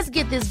 Let's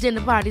get this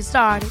dinner party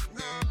started.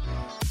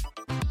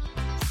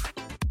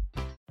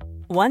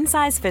 One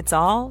size fits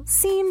all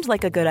seemed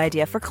like a good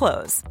idea for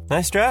clothes.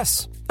 Nice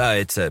dress.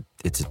 It's a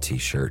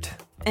t-shirt.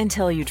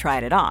 Until you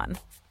tried it on.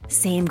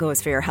 Same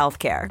goes for your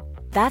healthcare.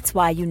 That's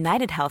why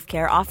United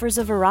Healthcare offers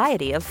a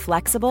variety of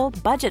flexible,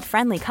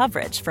 budget-friendly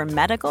coverage for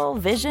medical,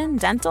 vision,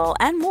 dental,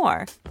 and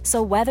more.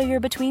 So whether you're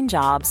between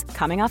jobs,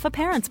 coming off a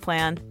parent's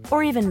plan,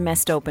 or even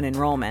missed open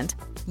enrollment,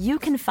 you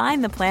can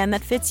find the plan that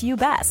fits you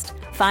best.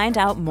 Find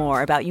out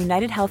more about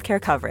United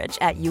Healthcare coverage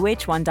at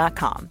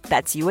uh1.com.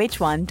 That's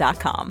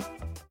uh1.com.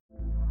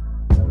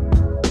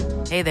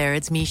 Hey there,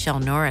 it's Michelle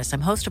Norris.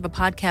 I'm host of a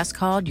podcast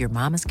called Your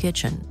Mama's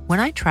Kitchen.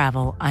 When I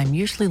travel, I'm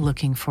usually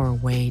looking for a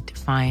way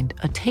to find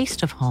a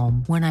taste of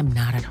home when I'm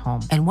not at home.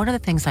 And one of the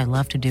things I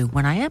love to do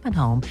when I am at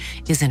home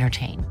is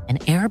entertain.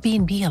 And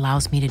Airbnb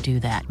allows me to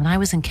do that. When I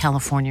was in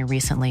California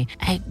recently,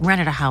 I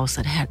rented a house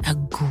that had a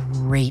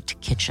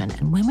great kitchen.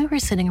 And when we were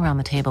sitting around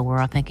the table,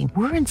 we're all thinking,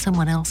 we're in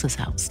someone else's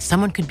house.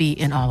 Someone could be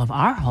in all of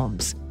our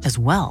homes as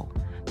well.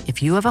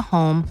 If you have a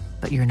home,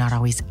 but you're not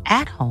always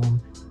at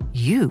home,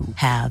 you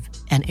have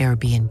an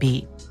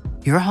Airbnb.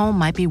 Your home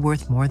might be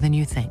worth more than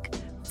you think.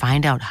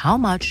 Find out how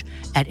much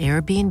at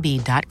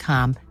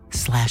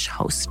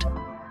airbnb.com/host.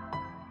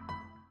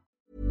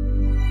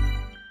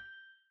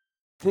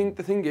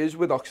 The thing is,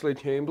 with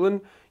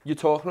Oxlade-Chamberlain, you're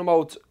talking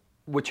about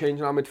we're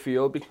changing our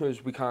midfield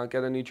because we can't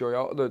get any joy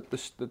out of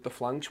the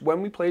flanks.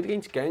 When we played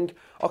against Genk,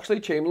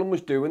 Oxlade-Chamberlain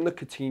was doing the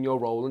Coutinho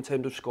role in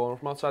terms of scoring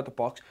from outside the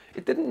box.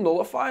 It didn't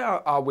nullify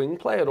our wing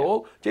play at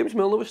all. James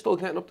Milner was still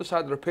getting up the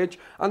side of the pitch.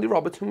 Andy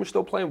Robertson was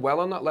still playing well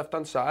on that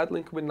left-hand side,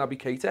 linking with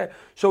Naby Keita.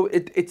 So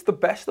it's the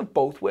best of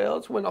both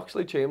worlds when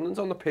Oxlade-Chamberlain's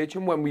on the pitch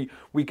and when we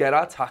get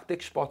our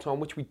tactics spot on,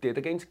 which we did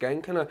against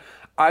Genk. And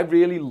I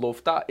really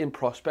love that in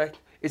prospect.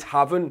 Is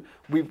having,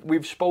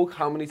 we've spoke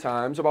how many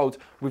times about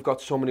we've got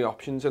so many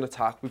options in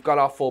attack. We've got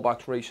our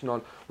fullbacks racing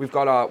on. We've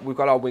got our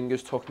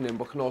wingers tucking in,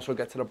 but can also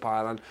get to the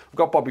byline. We've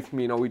got Bobby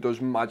Firmino, who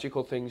does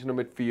magical things in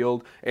the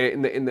midfield,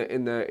 in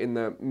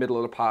the middle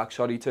of the park.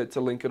 Sorry,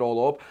 to link it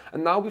all up.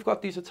 And now we've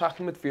got these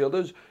attacking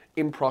midfielders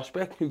in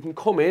prospect who can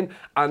come in,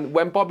 and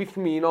when Bobby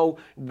Firmino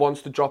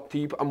wants to drop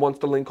deep and wants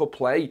to link up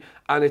play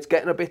and it's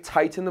getting a bit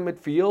tight in the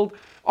midfield,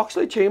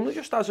 Oxlade-Chamberlain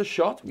just has a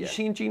shot. You've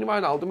seen Gini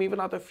Wijnaldum even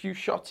had a few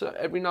shots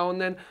every now and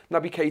then.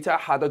 Naby Keita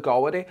had a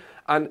go at it,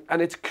 and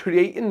it's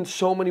creating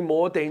so many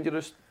more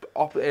dangerous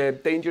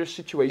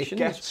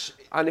situations,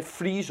 and it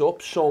frees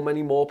up so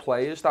many more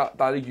players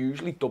that are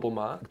usually double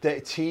marked.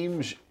 The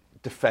teams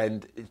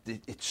defend,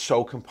 it's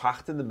so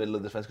compact in the middle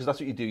of the defence, because that's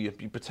what you do. You're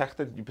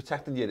protecting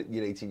your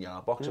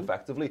 18-yard box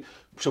effectively.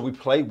 So we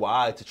play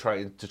wide to try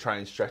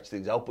and stretch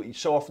things out, but you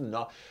so often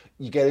not.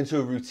 You get into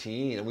a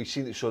routine, and we've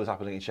seen it sort of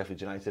happening in Sheffield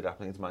United,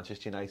 happening in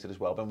Manchester United as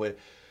well, when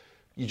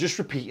you're just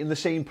repeating the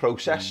same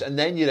process, and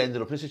then you're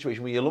ended up in a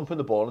situation where you're lumping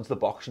the ball into the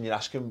box and you're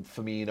asking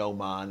Firmino,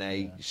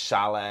 Mane,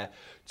 Salah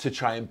to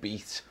try and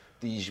beat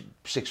these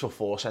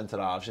 6'4"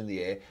 centre-halves in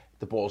the air.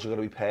 The balls are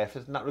going to be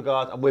perfect in that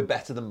regard, and we're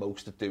better than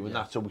most at doing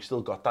that, so we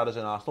still got that as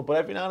an Arsenal. But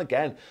every now and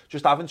again,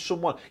 just having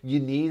someone you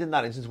need in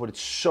that instance where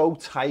it's so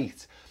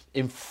tight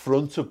in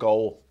front of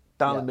goal,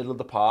 down the middle of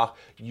the park,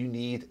 you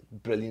need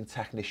brilliant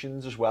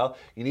technicians as well.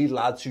 You need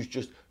lads whose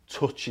just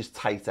touch is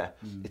tighter,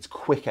 it's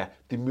quicker,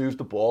 they move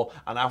the ball,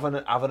 and having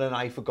an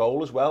eye for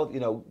goal as well. You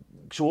know,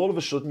 so all of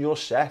a sudden you're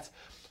set.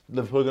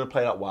 Liverpool are going to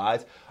play that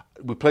wide.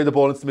 We play the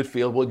ball into the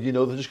midfield, well, you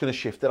know they're just going to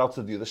shift it out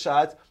to the other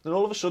side. Then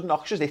all of a sudden,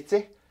 Ox just hits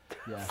it.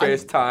 Yeah.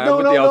 First time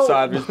with the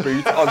outside of his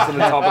boot onto the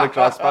top of the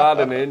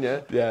crossbar and in,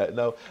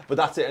 but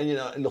that's it. And you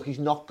know, look, he's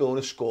not going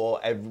to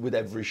score with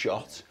every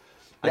shot.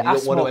 And you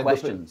don't want to end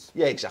questions.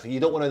 Exactly. You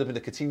don't want to end up in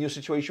a Coutinho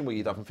situation where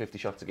you're having 50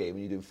 shots a game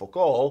and you're doing fuck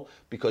all,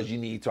 because you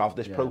need to have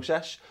this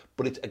process.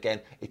 But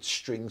it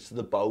strings to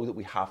the bow that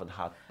we haven't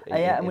had.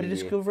 And we're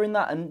discovering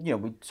that, and you know,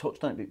 we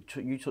touched on it.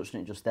 You touched on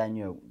it just then.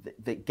 You know,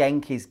 that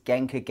Genk is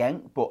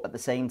Genk, but at the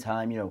same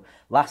time, you know,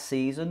 last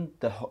season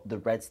the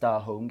Red Star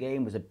home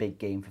game was a big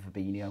game for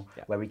Fabinho,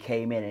 where he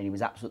came in and he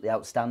was absolutely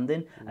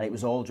outstanding, and it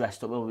was all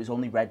dressed up. Well, it was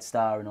only Red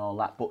Star and all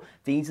that. But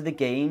these are the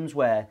games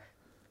where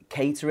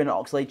Cater and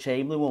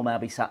Oxlade-Chamberlain will now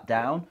be sat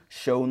down,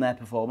 shown their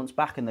performance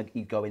back, and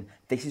you're going,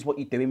 this is what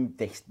you're doing.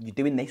 You're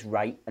doing this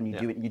right, and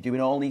you're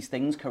doing all these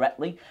things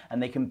correctly,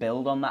 and they can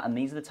build on that. And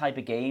these are the type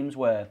of games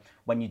where,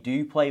 when you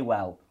do play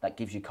well, that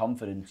gives you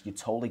confidence. You're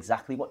told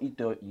exactly what you're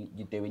doing.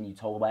 You're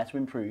told where to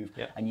improve,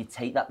 and you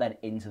take that then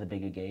into the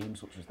bigger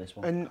games, such as this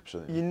one. And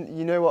absolutely,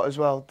 you know what as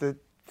well.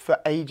 For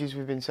ages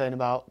we've been saying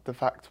about the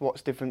fact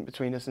what's different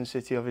between us and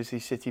City. Obviously,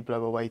 City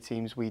blow away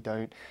teams, we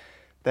don't.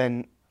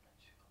 Then,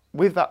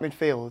 with that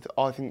midfield,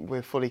 I think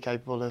we're fully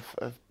capable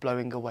of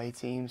blowing away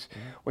teams.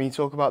 When you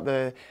talk about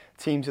the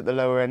teams at the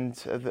lower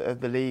end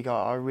of the league,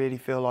 I really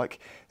feel like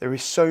there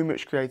is so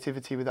much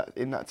creativity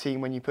in that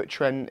team. When you put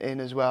Trent in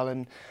as well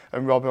and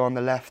Robbo on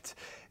the left,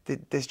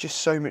 there's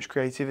just so much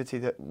creativity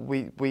that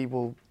we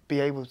will be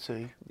able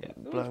to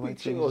blow away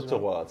teams. It's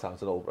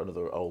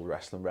another old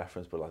wrestling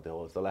reference, but like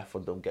the left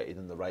one don't get you,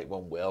 then the right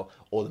one will,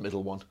 or the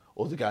middle one,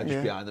 or the guy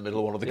just behind the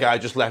middle one, or the guy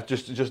just left,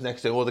 just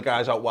next to him, or the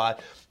guys out wide.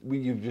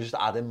 You just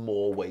add in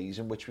more ways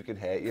in which we can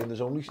hurt you, and there's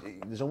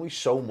only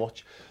so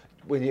much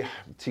when you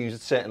teams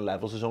at certain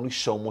levels. There's only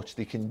so much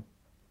they can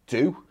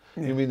do. I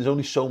mean, there's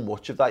only so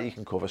much of that you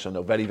can cover, so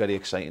no, very, very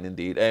exciting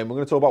indeed. We're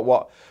going to talk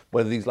about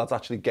whether these lads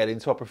actually get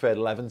into our preferred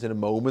 11s in a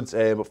moment.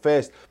 But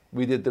first,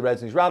 we did the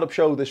Reds News Roundup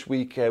show this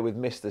week with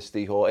Mr.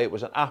 Stehor. It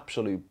was an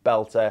absolute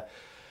belter.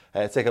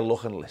 Take a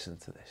look and listen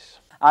to this.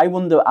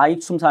 I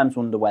sometimes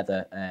wonder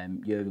whether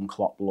Jurgen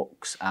Klopp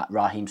looks at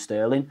Raheem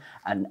Sterling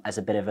and as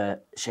a bit of a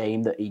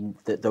shame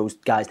that those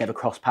guys never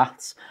cross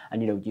paths.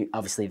 And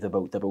obviously they're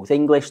both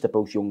English, they're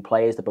both young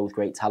players, they're both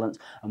great talents,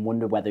 and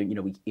wonder whether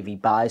if he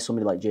buys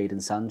somebody like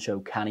Jadon Sancho,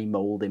 can he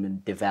mould him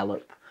and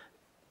develop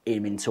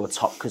him into a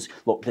top? Because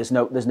look, there's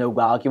no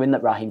arguing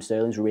that Raheem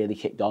Sterling's really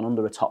kicked on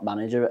under a top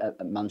manager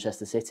at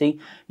Manchester City.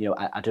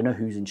 I don't know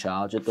who's in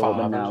charge at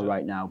Dortmund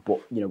right now,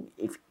 but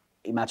if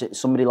imagine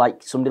somebody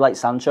like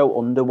Sancho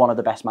under one of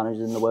the best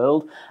managers in the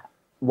world.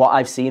 What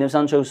I've seen of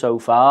Sancho so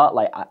far,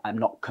 I'm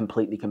not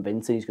completely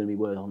convinced that he's going to be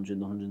worth 100,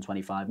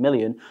 125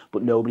 million,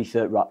 but nobody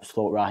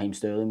thought Raheem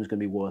Sterling was going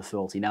to be worth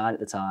 49 at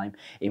the time.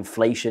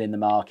 Inflation in the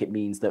market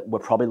means that we're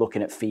probably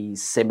looking at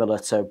fees similar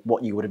to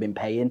what you would have been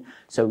paying.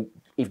 So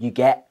if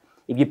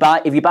you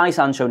buy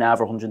Sancho now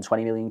for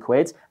 120 million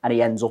quid and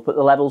he ends up at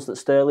the levels that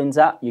Sterling's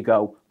at, you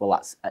go, well,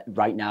 that's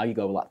right now. You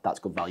go, well, that's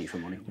good value for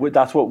money.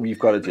 That's what we've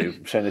got to do.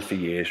 I've saying this for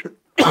years.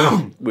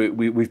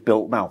 We've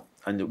built now.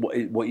 And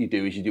what you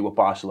do is you do what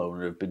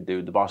Barcelona have been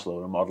doing. The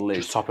Barcelona model is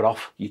just top it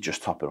off. You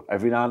just top it up.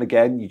 Every now and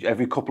again,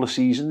 every couple of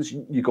seasons,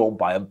 you go and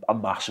buy a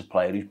massive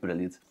player who's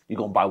brilliant. You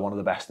go and buy one of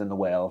the best in the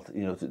world,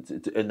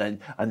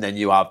 and then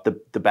you have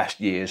the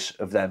best years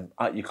of them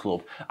at your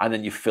club, and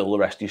then you fill the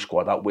rest of your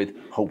squad out with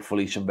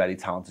hopefully some very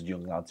talented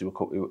young lads who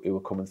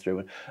are coming through.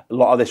 And a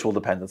lot of this will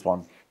depend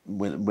upon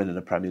winning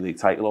a Premier League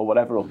title or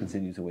whatever, or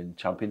continue to win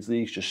Champions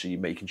Leagues, just so you're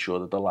making sure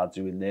that the lads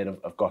who are in there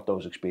have got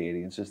those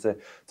experiences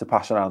to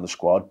pass around the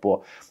squad.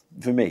 But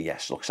for me,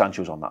 yes, look,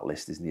 Sancho's on that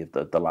list, isn't he?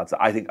 The lads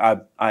that I think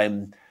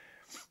I'm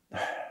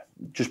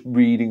just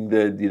reading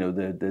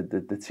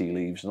the tea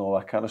leaves and all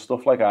that kind of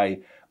stuff. I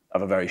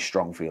have a very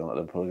strong feeling that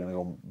they're probably going to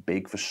go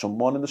big for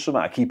someone in the summer.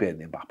 I keep hearing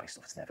the Mbappe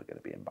stuff. It's never going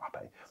to be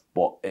Mbappe.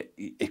 But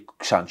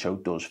Sancho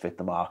does fit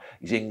the mark.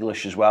 He's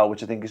English as well,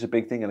 which I think is a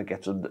big thing, and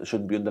it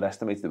shouldn't be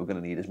underestimated that we're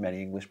going to need as many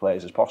English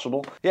players as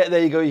possible. Yeah,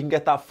 there you go. You can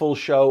get that full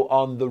show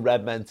on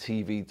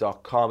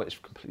theredmentv.com. It's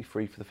completely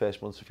free for the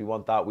first month, so if you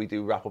want that. We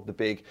do wrap up the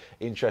big,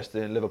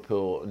 interesting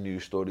Liverpool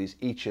news stories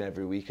each and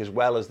every week, as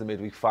well as the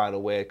midweek final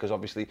word, because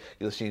obviously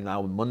you'll see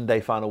now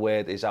Monday final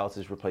word is out,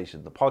 is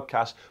replacing the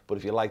podcast. But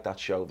if you like that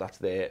show, that's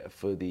there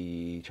for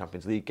the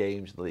Champions League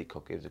games, the League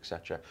Cup games,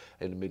 etc.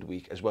 in the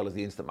midweek, as well as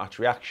the instant match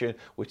reaction,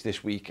 which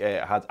this week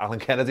had Alan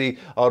Kennedy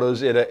on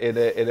us in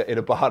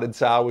a bar in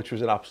town, which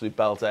was an absolute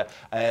belter.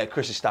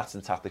 Chris's Stats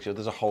and Tactics show.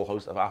 There's a whole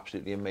host of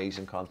absolutely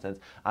amazing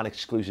content and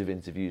exclusive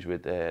interviews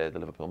with the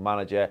Liverpool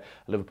manager,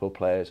 Liverpool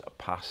players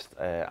past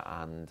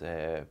and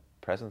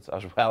present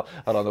as well,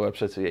 and on the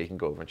website, so yeah, you can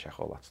go over and check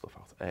all that stuff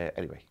out.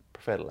 Anyway,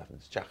 preferred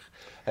 11s, Jack.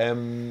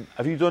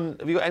 Have you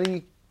got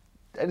anything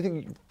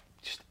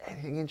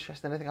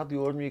interesting, anything out of the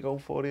ordinary going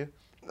for you?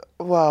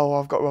 Well,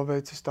 I've got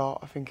Robbo to start.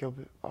 I think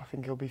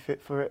he'll be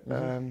fit for it.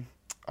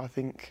 I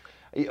think.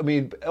 I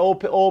mean,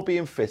 all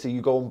being fit. Are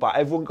you going back?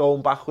 Everyone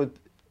going back with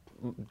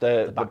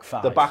the back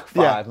five? The back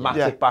five.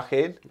 Matic back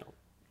in. No.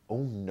 Oh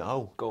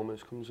no.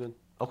 Gomez comes in.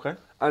 Okay.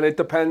 And it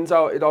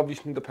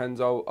obviously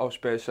depends how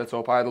Spurs set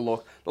up. I had a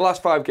look. The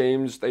last 5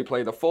 games they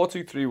played a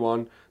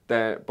 4-2-3-1.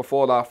 Then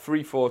before that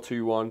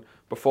 3-4-2-1.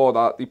 Before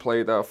that they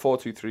played a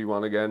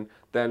 4-2-3-1 again.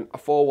 Then a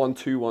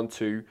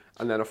 4-1-2-1-2,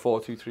 and then a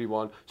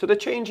 4-2-3-1. So they're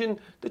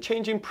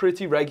changing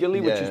pretty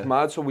regularly, which is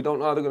mad. So we don't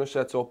know how they're going to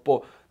set up,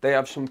 but they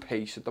have some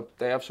pace.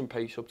 They have some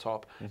pace up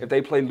top. If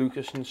they play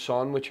Lucas and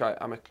Son, which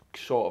I'm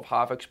sort of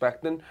half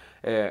expecting,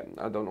 I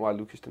don't know why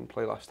Lucas didn't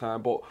play last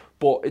time, but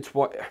it's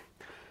what.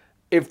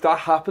 If that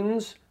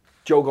happens,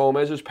 Joe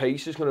Gomez's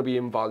pace is going to be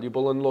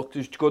invaluable. And look,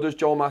 as good as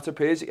Joe Matip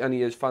is, and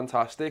he is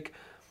fantastic,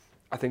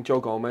 I think Joe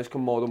Gomez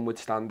can more than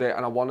withstand it,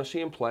 and I want to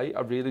see him play.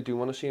 I really do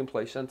want to see him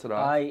play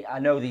centre-half. I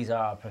know these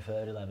are our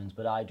preferred 11s,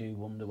 but I do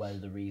wonder whether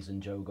the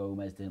reason Joe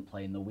Gomez didn't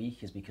play in the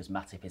week is because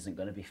Matip isn't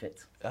going to be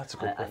fit. That's a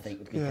good point. I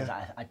think because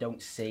I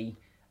don't see...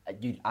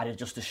 I'd have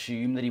just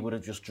assumed that he would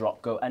have just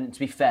dropped and to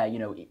be fair, you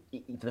know,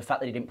 the fact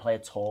that he didn't play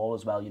at all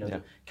as well, you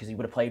know, because he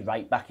would have played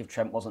right back if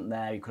Trent wasn't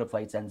there. He could have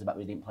played centre back,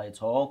 but he didn't play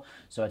at all.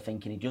 So I'm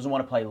thinking he doesn't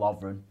want to play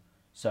Lovren.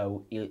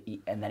 So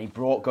and then he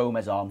brought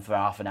Gomez on for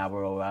half an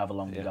hour or however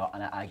long he got,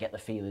 and I get the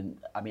feeling.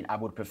 I mean, I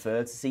would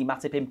prefer to see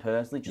Matip in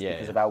personally, just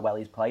because of how well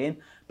he's playing.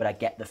 But I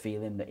get the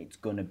feeling that it's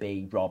going to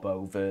be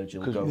Robbo,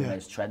 Virgil,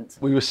 Gomez, Trent.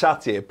 We were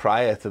sat here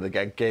prior to the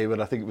Gent game,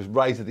 and I think it was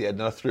right at the end,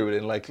 and I threw it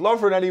in like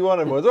Lovren, anyone?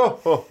 And I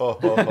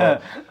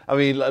went, I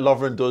mean,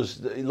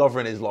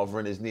 Lovren is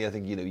Lovren, isn't he? I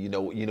think you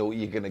know what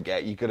you're going to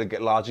get. You're going to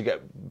largely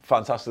get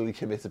fantastically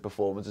committed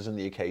performances and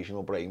the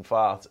occasional brain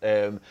fart.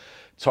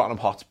 Tottenham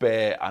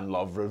Hotspur and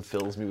Lovren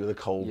fills me with a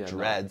cold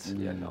dread.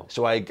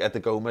 So I get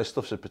the Gomez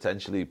stuff's a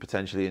potentially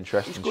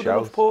interesting He's good show.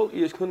 enough, Paul.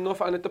 He is good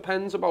enough, and it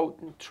depends about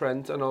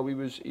Trent. I know he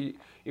was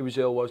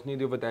ill, wasn't he,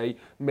 the other day?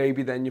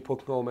 Maybe then you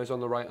put Gomez on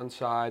the right hand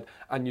side,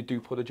 and you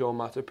do put a Joe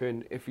Matip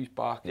in if he's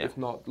back. If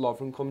not,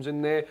 Lovren comes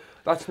in there.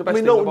 That's the best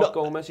thing about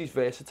Gomez. He's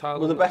versatile.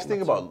 Well, the best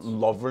thing about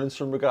Lovren in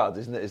some regards,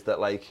 isn't it, is that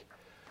like,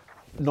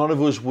 none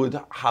of us would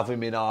have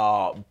him in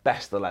our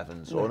best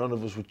 11s, or none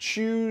of us would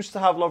choose to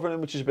have Lovren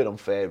in, which is a bit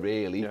unfair,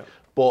 really.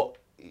 But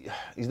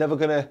he's never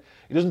gonna.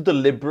 He doesn't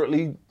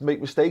deliberately make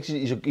mistakes.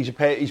 He's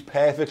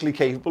perfectly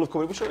capable of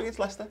coming. We're showing against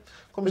Leicester.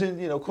 Comes in,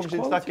 comes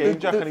into that game,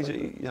 Jack, and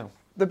he's.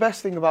 The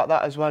best thing about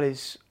that as well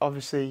is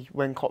obviously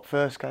when Klopp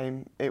first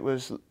came, it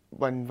was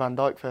when Van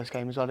Dijk first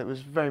came as well. It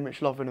was very much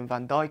Lovren and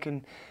Van Dijk,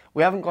 and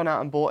we haven't gone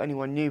out and bought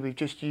anyone new. We've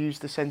just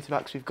used the centre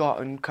backs we've got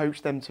and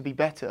coached them to be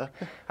better.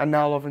 And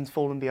now Lovren's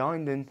fallen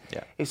behind, and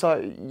it's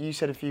like you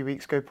said a few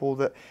weeks ago, Paul,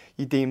 that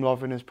you deem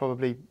Lovren as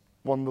probably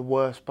one of the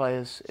worst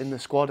players in the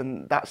squad,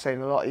 and that's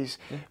saying a lot. He's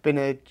been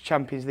a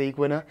Champions League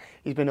winner.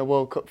 He's been a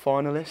World Cup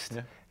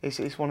finalist.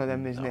 It's one of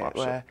them, isn't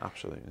it?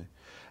 Absolutely.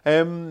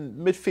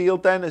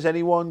 Midfield then, has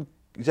anyone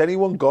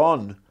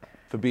gone?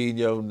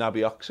 Fabinho,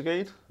 Naby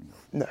Oxlade?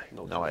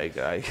 No, I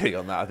agree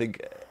on that. I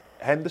think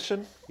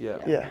Henderson.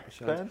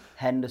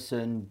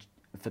 Henderson,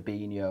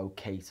 Fabinho,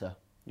 Keita.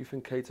 You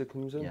think Keita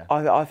comes in?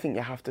 I think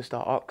you have to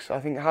start Ox. I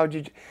think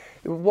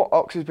what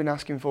Ox has been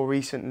asking for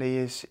recently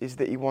is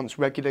that he wants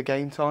regular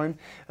game time,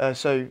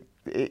 so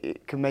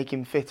it can make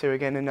him fitter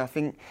again. And I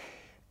think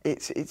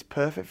it's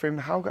perfect for him.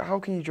 How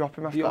can you drop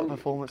him after that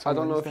performance? I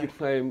don't know if you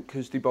play him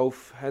because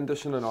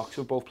Henderson and Ox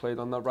have both played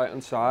on that right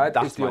hand side.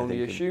 That's the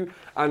only issue.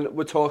 And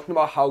we're talking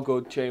about how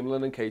good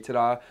Chamberlain and Keita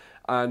are,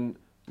 and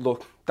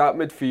look, that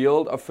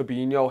midfield of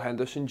Fabinho,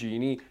 Henderson,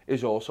 Gini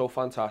is also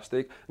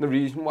fantastic. And the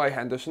reason why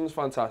Henderson's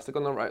fantastic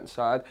on the right-hand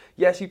side,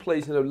 yes, he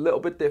plays it a little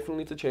bit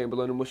differently to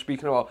Chamberlain, and we're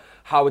speaking about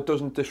how it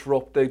doesn't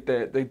disrupt the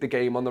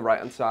game on the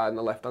right-hand side and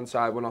the left-hand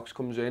side when Ox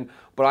comes in.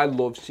 But I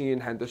love seeing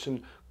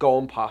Henderson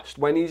going past.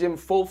 When he's in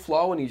full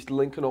flow and he's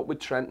linking up with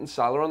Trent and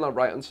Salah on that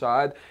right-hand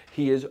side,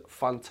 he is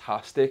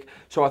fantastic.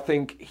 So I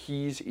think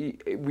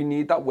we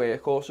need that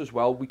workhorse as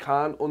well. We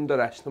can't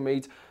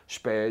underestimate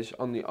Spurs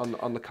on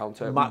the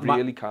counter. We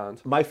really can't.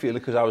 My feeling,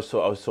 because I was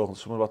talking to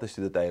someone about this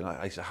the other day, and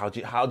I said, how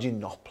do you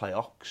not play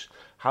Ox?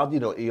 How do you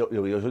know he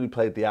only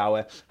played the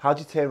hour? How do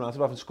you turn around to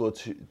having scored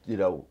two,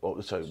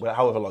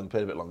 however long, he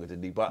played a bit longer,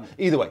 didn't he? But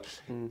either way,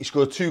 he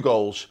scored 2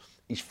 goals.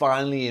 He's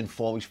finally in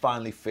form, he's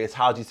finally fit.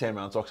 How do you turn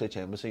around to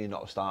Oxlade-Chamberlain so you're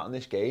not starting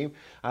this game?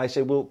 And I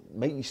say, well,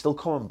 mate, he's still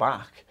coming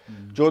back.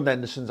 Jordan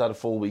Henderson's had a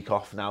full week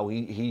off now.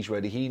 He's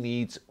ready. He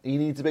needs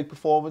a big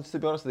performance, to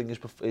be honest. I think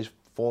his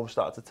form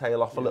started to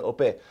tail off a little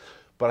bit.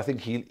 But I think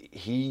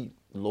he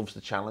loves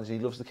the challenge. He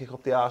loves to kick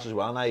up the arse as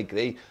well. And I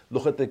agree.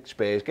 Look at the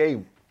Spurs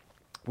game.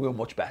 We were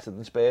much better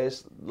than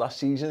Spurs last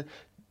season.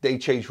 They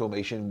changed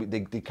formation,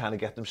 they kind of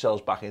get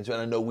themselves back into it,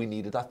 and I know we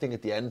needed that thing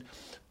at the end.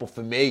 But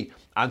for me,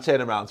 I'm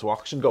turning around to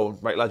Ox and going,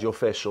 right lad, you're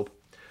first sub.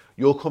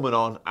 You're coming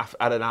on at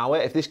an hour.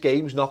 If this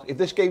game's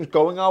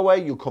going our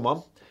way, you'll come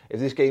on.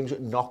 If this game's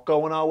not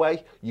going our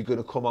way, you're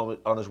going to come on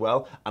as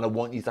well. And I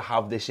want you to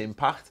have this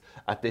impact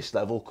at this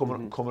level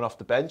coming off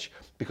the bench,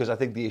 because I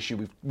think the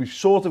issue we've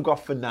sort of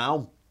got for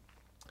now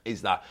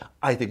is that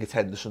I think it's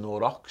Henderson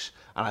or Ox,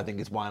 and I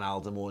think it's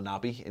Wijnaldum or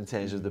Naby in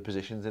terms of the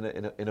positions in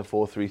a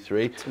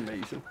 4-3-3. It's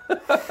amazing.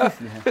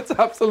 It's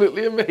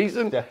absolutely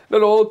amazing. Yeah.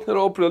 They're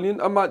all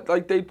brilliant. And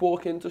like they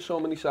walk into so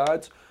many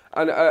sides.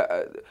 And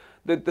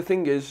the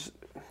thing is,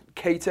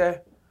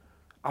 Keita,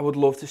 I would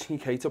love to see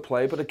Keita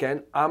play, but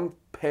again, I'm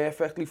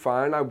perfectly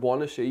fine. I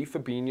want to see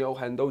Fabinho,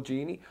 Hendo,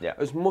 Gini. Yeah.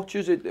 As much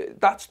as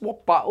that's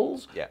what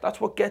battles. Yeah.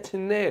 That's what gets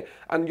in there.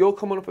 And you're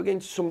coming up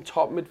against some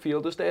top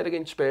midfielders there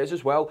against Spurs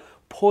as well.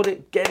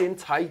 Get in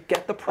tight,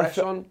 get the press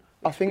on.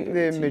 I think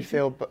the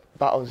midfield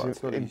battle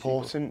is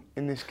important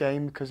in this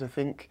game, because I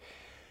think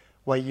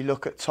where you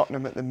look at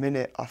Tottenham at the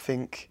minute, I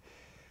think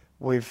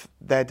with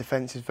their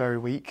defence is very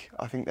weak.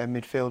 I think their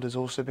midfield has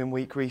also been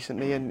weak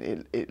recently,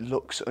 and it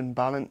looks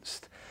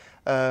unbalanced.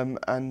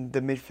 and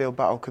the midfield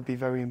battle could be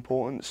very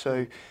important.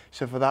 So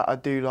for that, I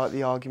do like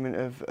the argument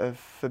of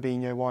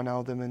Fabinho,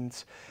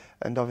 Wijnaldum,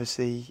 and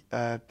obviously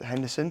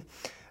Henderson.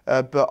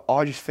 But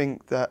I just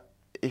think that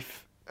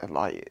if,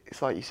 like,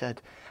 it's like you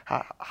said,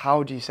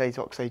 how do you say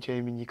to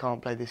Oxlade-Chamberlain you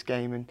can't play this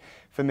game? And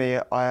for me,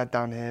 I had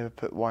down here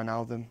put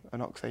Wijnaldum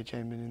and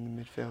Oxlade-Chamberlain in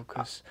the midfield,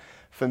 because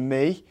for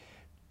me,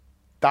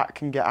 that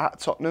can get at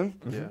Tottenham,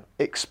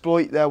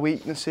 exploit their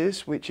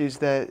weaknesses, which is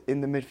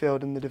in the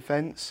midfield and the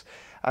defence,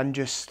 and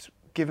just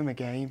give them a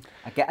game.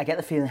 I get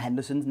the feeling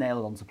Henderson's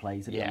nailed on to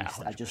play, to be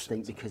honest. I just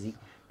think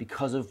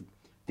because of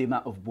the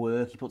amount of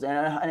work he puts in,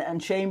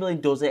 and Chamberlain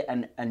does it,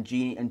 and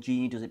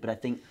Gini does it, but I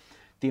think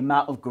the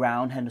amount of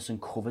ground Henderson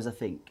covers, I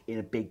think, in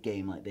a big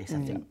game like this, I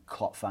think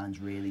Klopp finds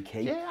really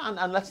key. Yeah,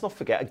 and let's not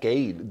forget,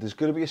 again, there's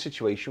going to be a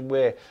situation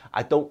where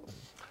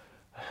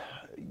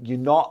you're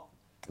not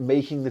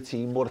making the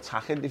team more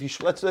attacking. If you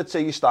let's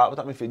say you start with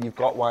that midfield, you've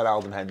got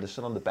Wijnaldum,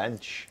 Henderson on the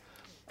bench.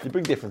 You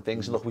bring different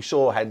things. And look, we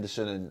saw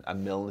Henderson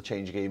and Milner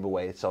change a game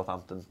away at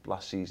Southampton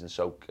last season,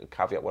 so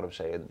caveat what I'm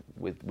saying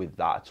with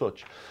that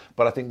touch.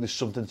 But I think there's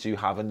something to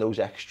having those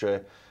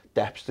extra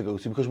depths to go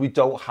to, because we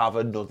don't have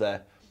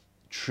another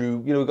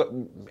true,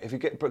 if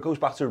it goes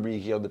back to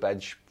Origi on the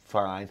bench,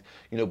 fine,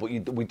 but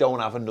we don't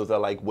have another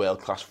like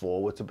world-class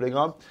forward to bring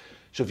on.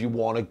 So if you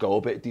want to go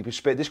a bit deeper,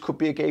 this could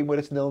be a game where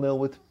it's 0-0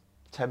 with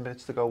 10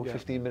 minutes to go,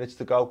 15 minutes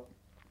to go.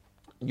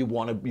 You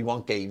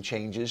want game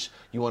changes.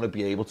 You want to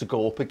be able to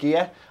go up a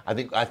gear. I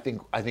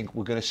think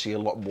we're going to see a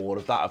lot more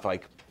of that, of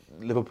like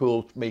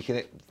Liverpool making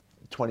it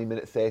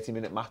 20-minute,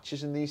 30-minute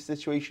matches in these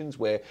situations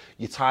where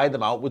you tie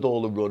them out with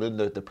all the running,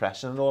 the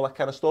pressing and all that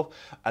kind of stuff,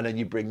 and then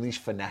you bring these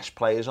finesse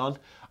players on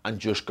and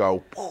just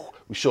go.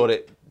 We saw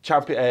it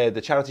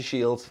the Charity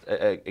Shield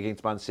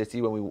against Man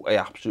City when we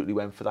absolutely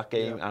went for that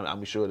game, and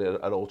we saw it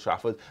at Old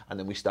Trafford, and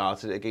then we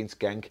started it against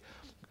Genk.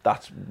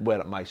 That's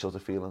where my sort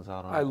of feelings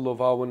are on it. I love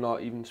how we're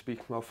not even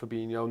speaking about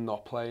Fabinho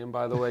not playing,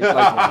 by the way.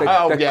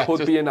 Like, there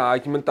could be an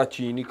argument that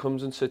Gini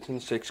comes and sits in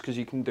 6 because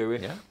he can do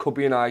it. Yeah. Could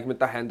be an argument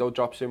that Hendo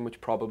drops in,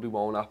 which probably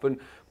won't happen.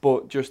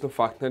 But just the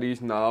fact that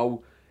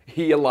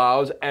he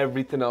allows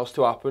everything else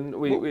to happen.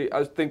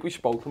 I think we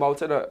spoke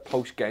about it at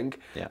post-Genk,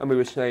 and we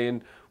were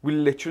saying, we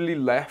literally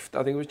left,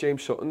 I think it was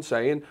James Sutton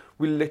saying,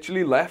 we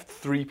literally left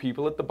 3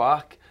 people at the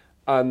back,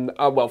 and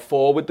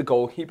 4 with the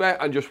goalkeeper,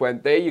 and just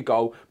went, there you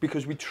go,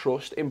 because we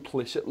trust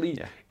implicitly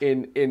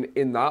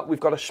in that. We've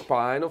got a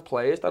spine of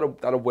players that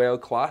are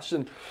world class,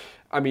 and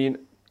I mean,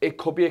 it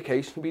could be a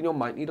case Fabinho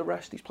might need a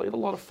rest. He's played a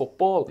lot of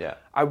football. Yeah.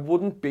 I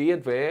wouldn't be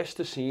adverse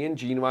to seeing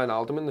Gini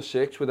Wijnaldum in the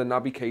 6 with a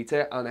Naby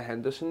Keita and a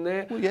Henderson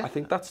there. Well, yeah. I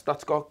think that's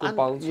got good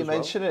balance as well. You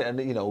mentioned it,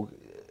 and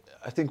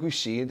I think we've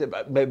seen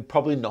it,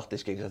 probably not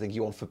this game, because I think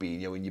you want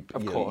Fabinho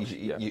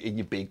in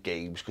your big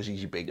games, because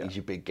he's your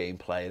big game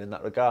player in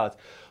that regard.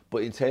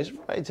 But in terms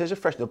of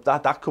freshening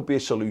up, that could be a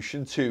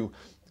solution to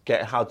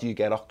how do you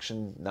get Ox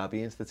and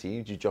Naby into the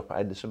team? Do you drop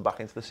Henderson back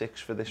into the 6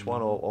 for this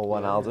one, or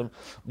Wijnaldum?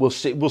 We'll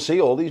see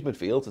all these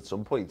midfields at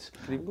some point.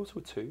 Could even go to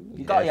a 2.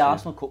 You've got the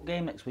Arsenal Cup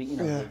game next week. It's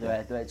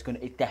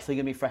definitely going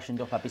to be freshened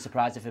up. I'd be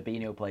surprised if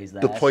Fabinho plays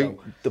there.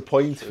 The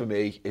point for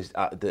me is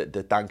that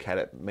Dan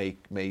Kerrett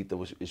made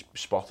that is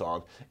spot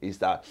on. Is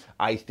that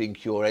I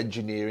think you're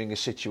engineering a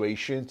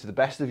situation to the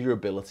best of your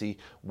ability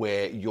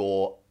where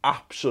your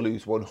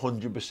absolute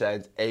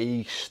 100%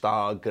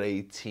 A-star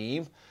grade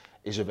team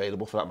is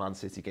available for that Man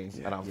City game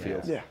at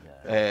Anfield.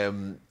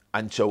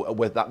 And so,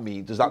 what that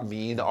mean? Does that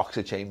mean that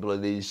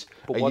Oxlade-Chamberlain is?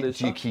 But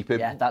do you keep him?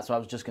 Yeah, that's what I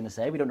was just going to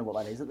say. We don't know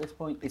what that is at this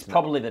point. It's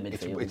probably the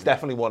midfield. It's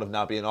definitely one of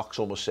Naby and Ox,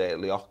 almost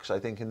certainly Ox. I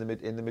think in the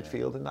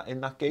midfield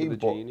in that game.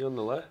 With Gini on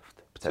the left.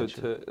 And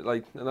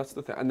that's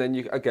the thing. And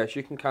then I guess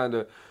you can kind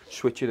of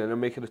switch it in and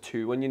make it a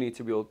 2 when you need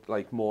to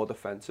be more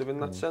defensive in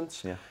that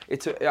sense. Yeah.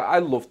 I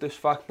love this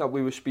fact that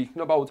we were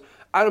speaking about.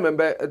 I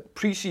remember at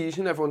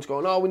pre-season everyone's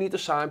going, we need to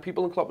sign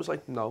people, and Klopp was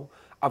like, no,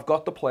 I've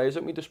got the players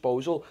at my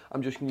disposal,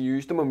 I'm just going to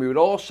use them. And we were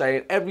all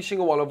saying, every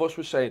single one of us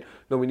was saying,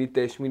 no, we need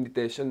this.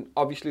 And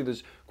obviously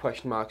there's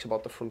question marks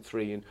about the front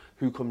 3 and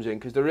who comes in,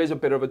 because there is a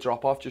bit of a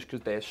drop-off just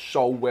because they're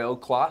so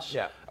world class.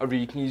 Yeah.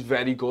 Origi's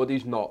very good,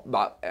 he's not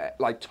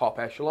that top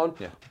echelon.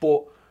 Yeah.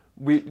 But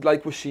we're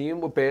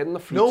bearing the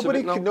fruits of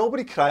it now.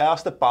 Nobody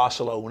cry-asked at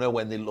Barcelona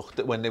when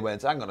they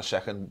went, hang on a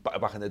second,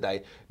 back in the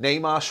day,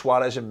 Neymar,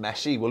 Suarez and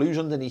Messi, well, who's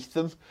underneath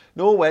them?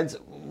 No one went,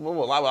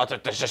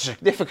 there's a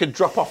significant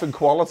drop-off in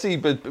quality,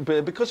 but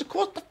because of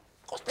course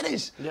there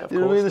is. Yeah, of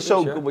course. They're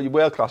so good. Well,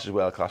 world class is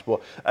world class.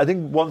 But I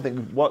think one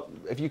thing,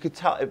 if you could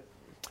tell,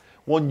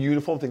 one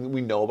uniform thing that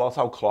we know about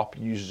how Klopp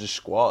uses a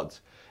squad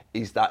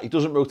is that he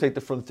doesn't rotate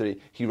the front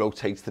 3, he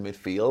rotates the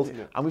midfield.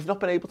 Yeah. And we've not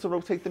been able to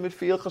rotate the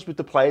midfield because with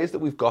the players that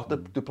we've got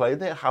that play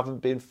there haven't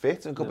been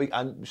fit,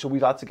 and so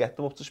we've had to get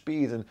them up to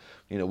speed, and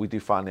we do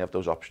finally have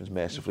those options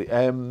mercifully.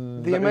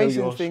 The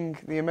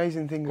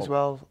amazing thing as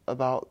well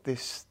about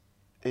this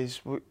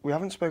is we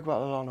haven't spoken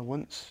about Lallana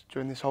once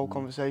during this whole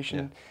conversation.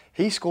 Yeah.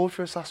 He scored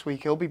for us last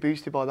week, he'll be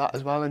boosted by that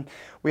as well, and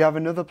we have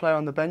another player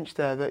on the bench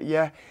there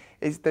that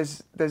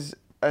there's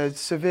a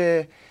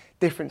severe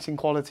difference in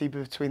quality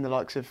between the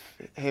likes of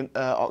him,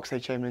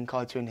 Oxlade-Chamberlain,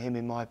 Keita and him,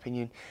 in my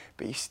opinion.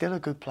 But he's still a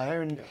good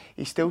player, and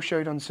he still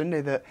showed on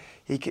Sunday that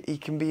he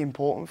can be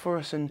important for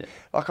us. And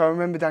like, I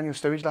remember Daniel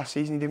Sturridge last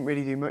season, he didn't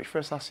really do much for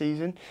us last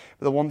season.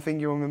 But the one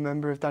thing you'll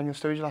remember of Daniel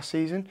Sturridge last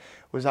season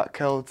was that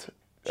curled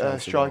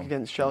strike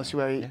against Chelsea,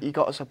 where he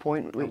got us a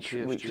point, which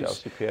was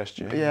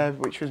PSG. Yeah,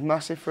 which was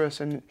massive for us.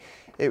 And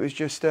it was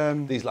just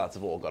these lads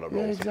have all got a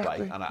role to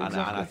play, and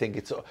I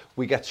think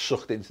we get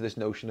sucked into this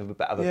notion of a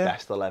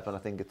best 11. I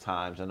think at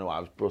times, I know I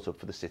was brought up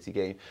for the City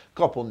game.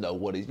 Couple know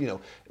what is,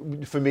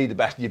 for me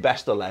your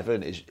best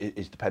 11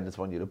 is dependent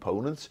on your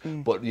opponents.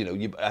 But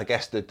I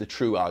guess the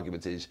true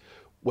argument is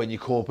when you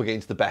come up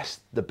against the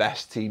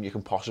best team you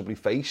can possibly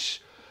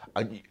face,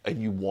 and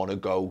you want to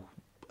go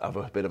have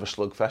a bit of a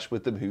slugfest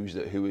with them, who's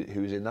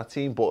in that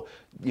team. But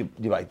you're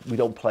right, we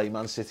don't play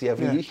Man City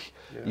every week.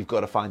 You've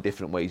got to find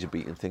different ways of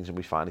beating things, and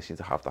we finally seem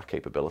to have that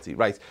capability.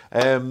 Right,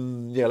 let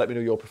me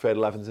know your preferred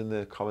 11s in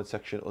the comment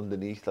section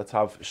underneath. Let's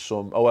have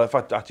some, in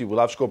fact, actually we'll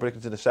have score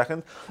predictions in a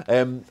second.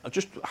 I'll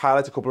just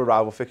highlight a couple of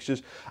rival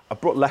fixtures. I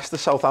brought Leicester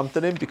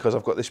Southampton in because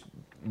I've got this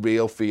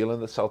real feeling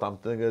that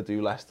Southampton are going to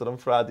do Leicester on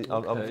Friday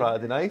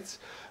night.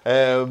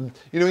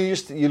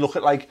 You look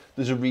at, like,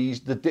 there's a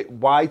reason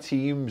why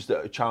teams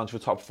that challenge for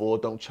top 4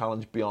 don't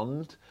challenge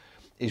beyond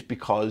is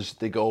because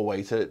they go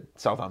away to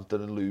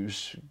Southampton and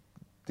lose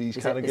these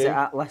kind of games. Is it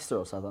at Leicester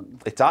or Southampton?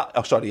 It's at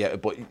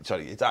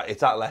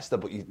it's at Leicester,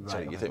 but you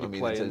think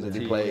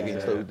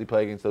they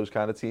play against those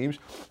kind of teams.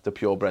 The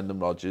pure Brendan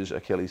Rodgers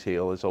Achilles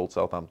heel is old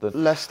Southampton.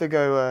 Leicester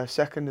go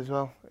second as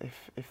well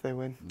if they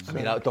win. I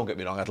mean, don't get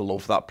me wrong, I'd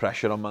love that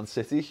pressure on Man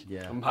City.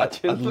 Yeah,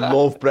 I'd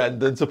love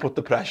Brendan to put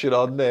the pressure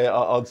on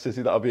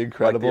City. That would be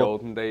incredible. Like the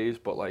olden days,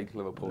 but like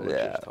Liverpool is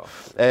just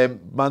tough.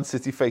 Man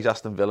City face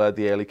Aston Villa,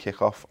 the early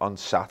kick-off on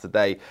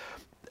Saturday.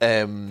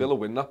 Villa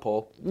win that,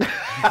 Paul.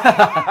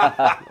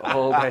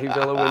 All day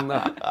Villa win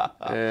that.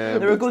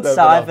 They're a good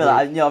side,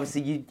 Villa.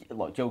 Obviously,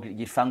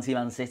 you'd fancy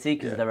Man City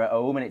because they're at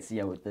home and it's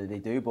they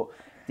do. But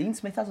Dean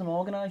Smith has them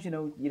organised.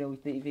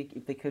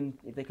 If they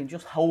can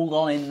just hold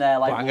on in there,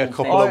 like bang a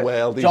couple of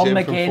worldies John in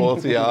McGinn, from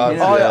 40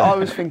 yards. I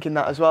was thinking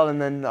that as well, and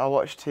then I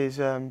watched his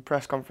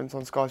press conference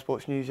on Sky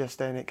Sports News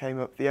yesterday, and it came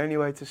up. The only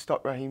way to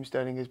stop Raheem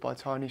Sterling is by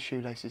tying his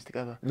shoelaces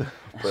together.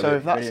 So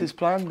if that's his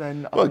plan,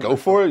 then go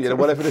for it.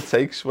 Whatever it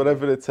takes.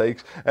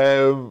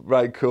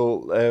 Right,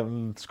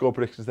 cool. Score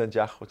predictions then,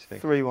 Jack. What do you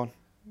think? 3-1.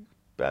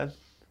 Ben.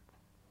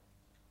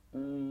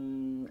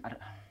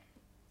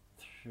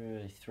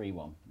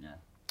 3-1. Yeah.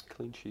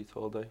 Clean sheet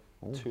all day.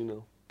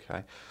 2-0.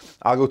 Okay.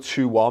 I'll go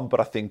 2-1, but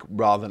I think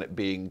rather than it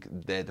being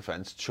their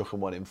defence chucking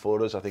one in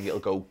for us, I think it'll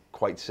go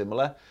quite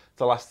similar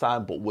to last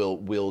time, but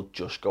we'll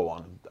just go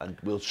on and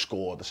we'll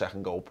score the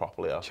second goal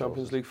properly ourselves.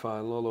 Champions League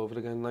final all over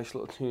again. Nice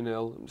little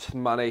 2-0.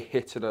 Mane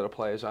hits it at a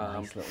player's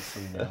arm. Nice little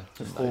 2-0.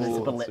 Just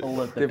belittle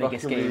the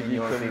biggest game in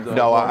European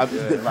football.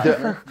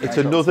 No,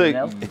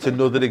 it's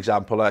another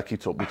example. We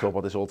talk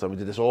about this all the time. We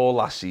did this all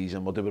last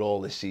season. We'll do it all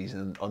this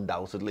season,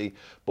 undoubtedly.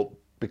 But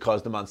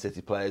because the Man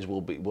City players will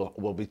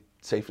be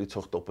safely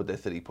tucked up with their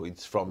 3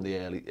 points from the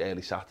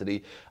early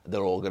Saturday,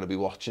 they're all going to be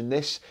watching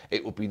this.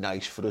 It would be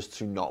nice for us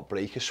to not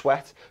break a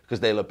sweat because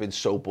they'll have been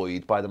so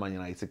buoyed by the Man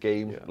United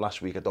game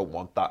last week. I don't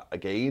want that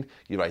again.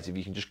 You're right, if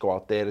you can just go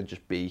out there and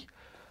just be...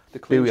 The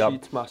clean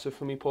sheet's massive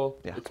for me, Paul.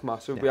 Yeah. It's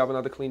massive. Yeah. We haven't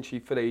had a clean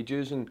sheet for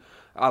ages, and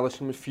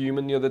Alisson was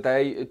fuming the other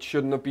day. It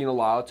shouldn't have been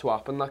allowed to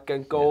happen, that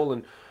Ghent goal,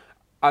 and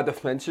our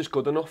defence is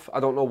good enough. I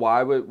don't know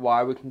why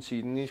we're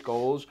conceding these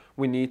goals.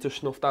 We need to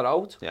snuff that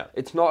out. Yeah.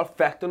 It's not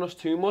affecting us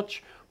too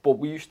much, but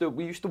we used to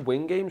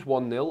win games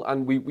 1-0,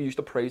 and we used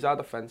to praise our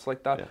defence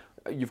like that.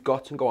 Yeah. You've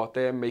got to go out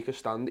there and make a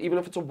stand. Even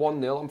if it's a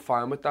 1-0, I'm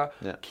fine with that.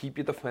 Yeah. Keep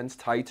your defence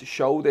tight.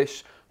 Show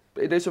this.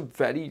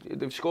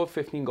 They've scored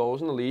 15 goals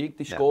in the league.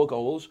 They score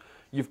goals.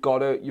 You've got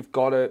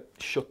to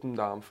shut them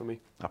down for me.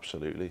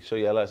 Absolutely. So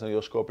let us know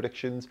your score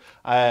predictions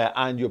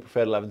and your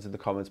preferred 11s in the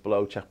comments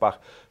below. Check back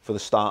for the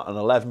start an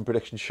 11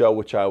 prediction show,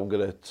 which I'm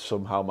going to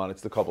somehow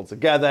manage to cobble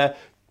together.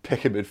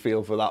 Pick a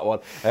midfield for that one.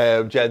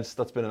 Gents,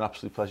 that's been an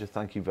absolute pleasure.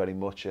 Thank you very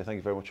much. Thank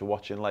you very much for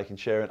watching, liking,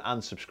 sharing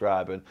and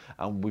subscribing.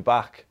 And we'll be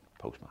back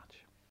post-match.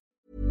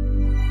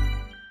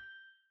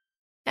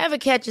 Ever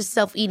catch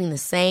yourself eating the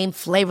same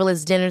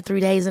flavorless dinner 3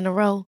 days in a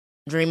row?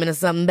 Dreaming of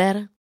something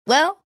better?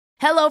 Well,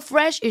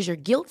 HelloFresh is your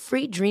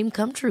guilt-free dream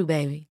come true,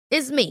 baby.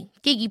 It's me,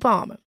 Keke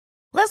Palmer.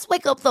 Let's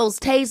wake up those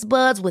taste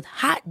buds with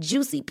hot,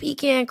 juicy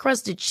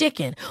pecan-crusted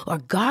chicken or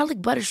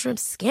garlic butter shrimp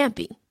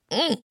scampi.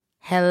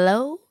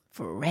 Hello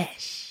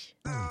Fresh.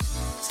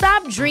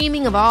 Stop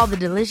dreaming of all the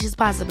delicious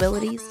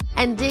possibilities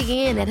and dig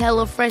in at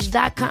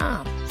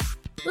HelloFresh.com.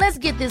 Let's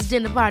get this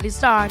dinner party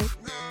started.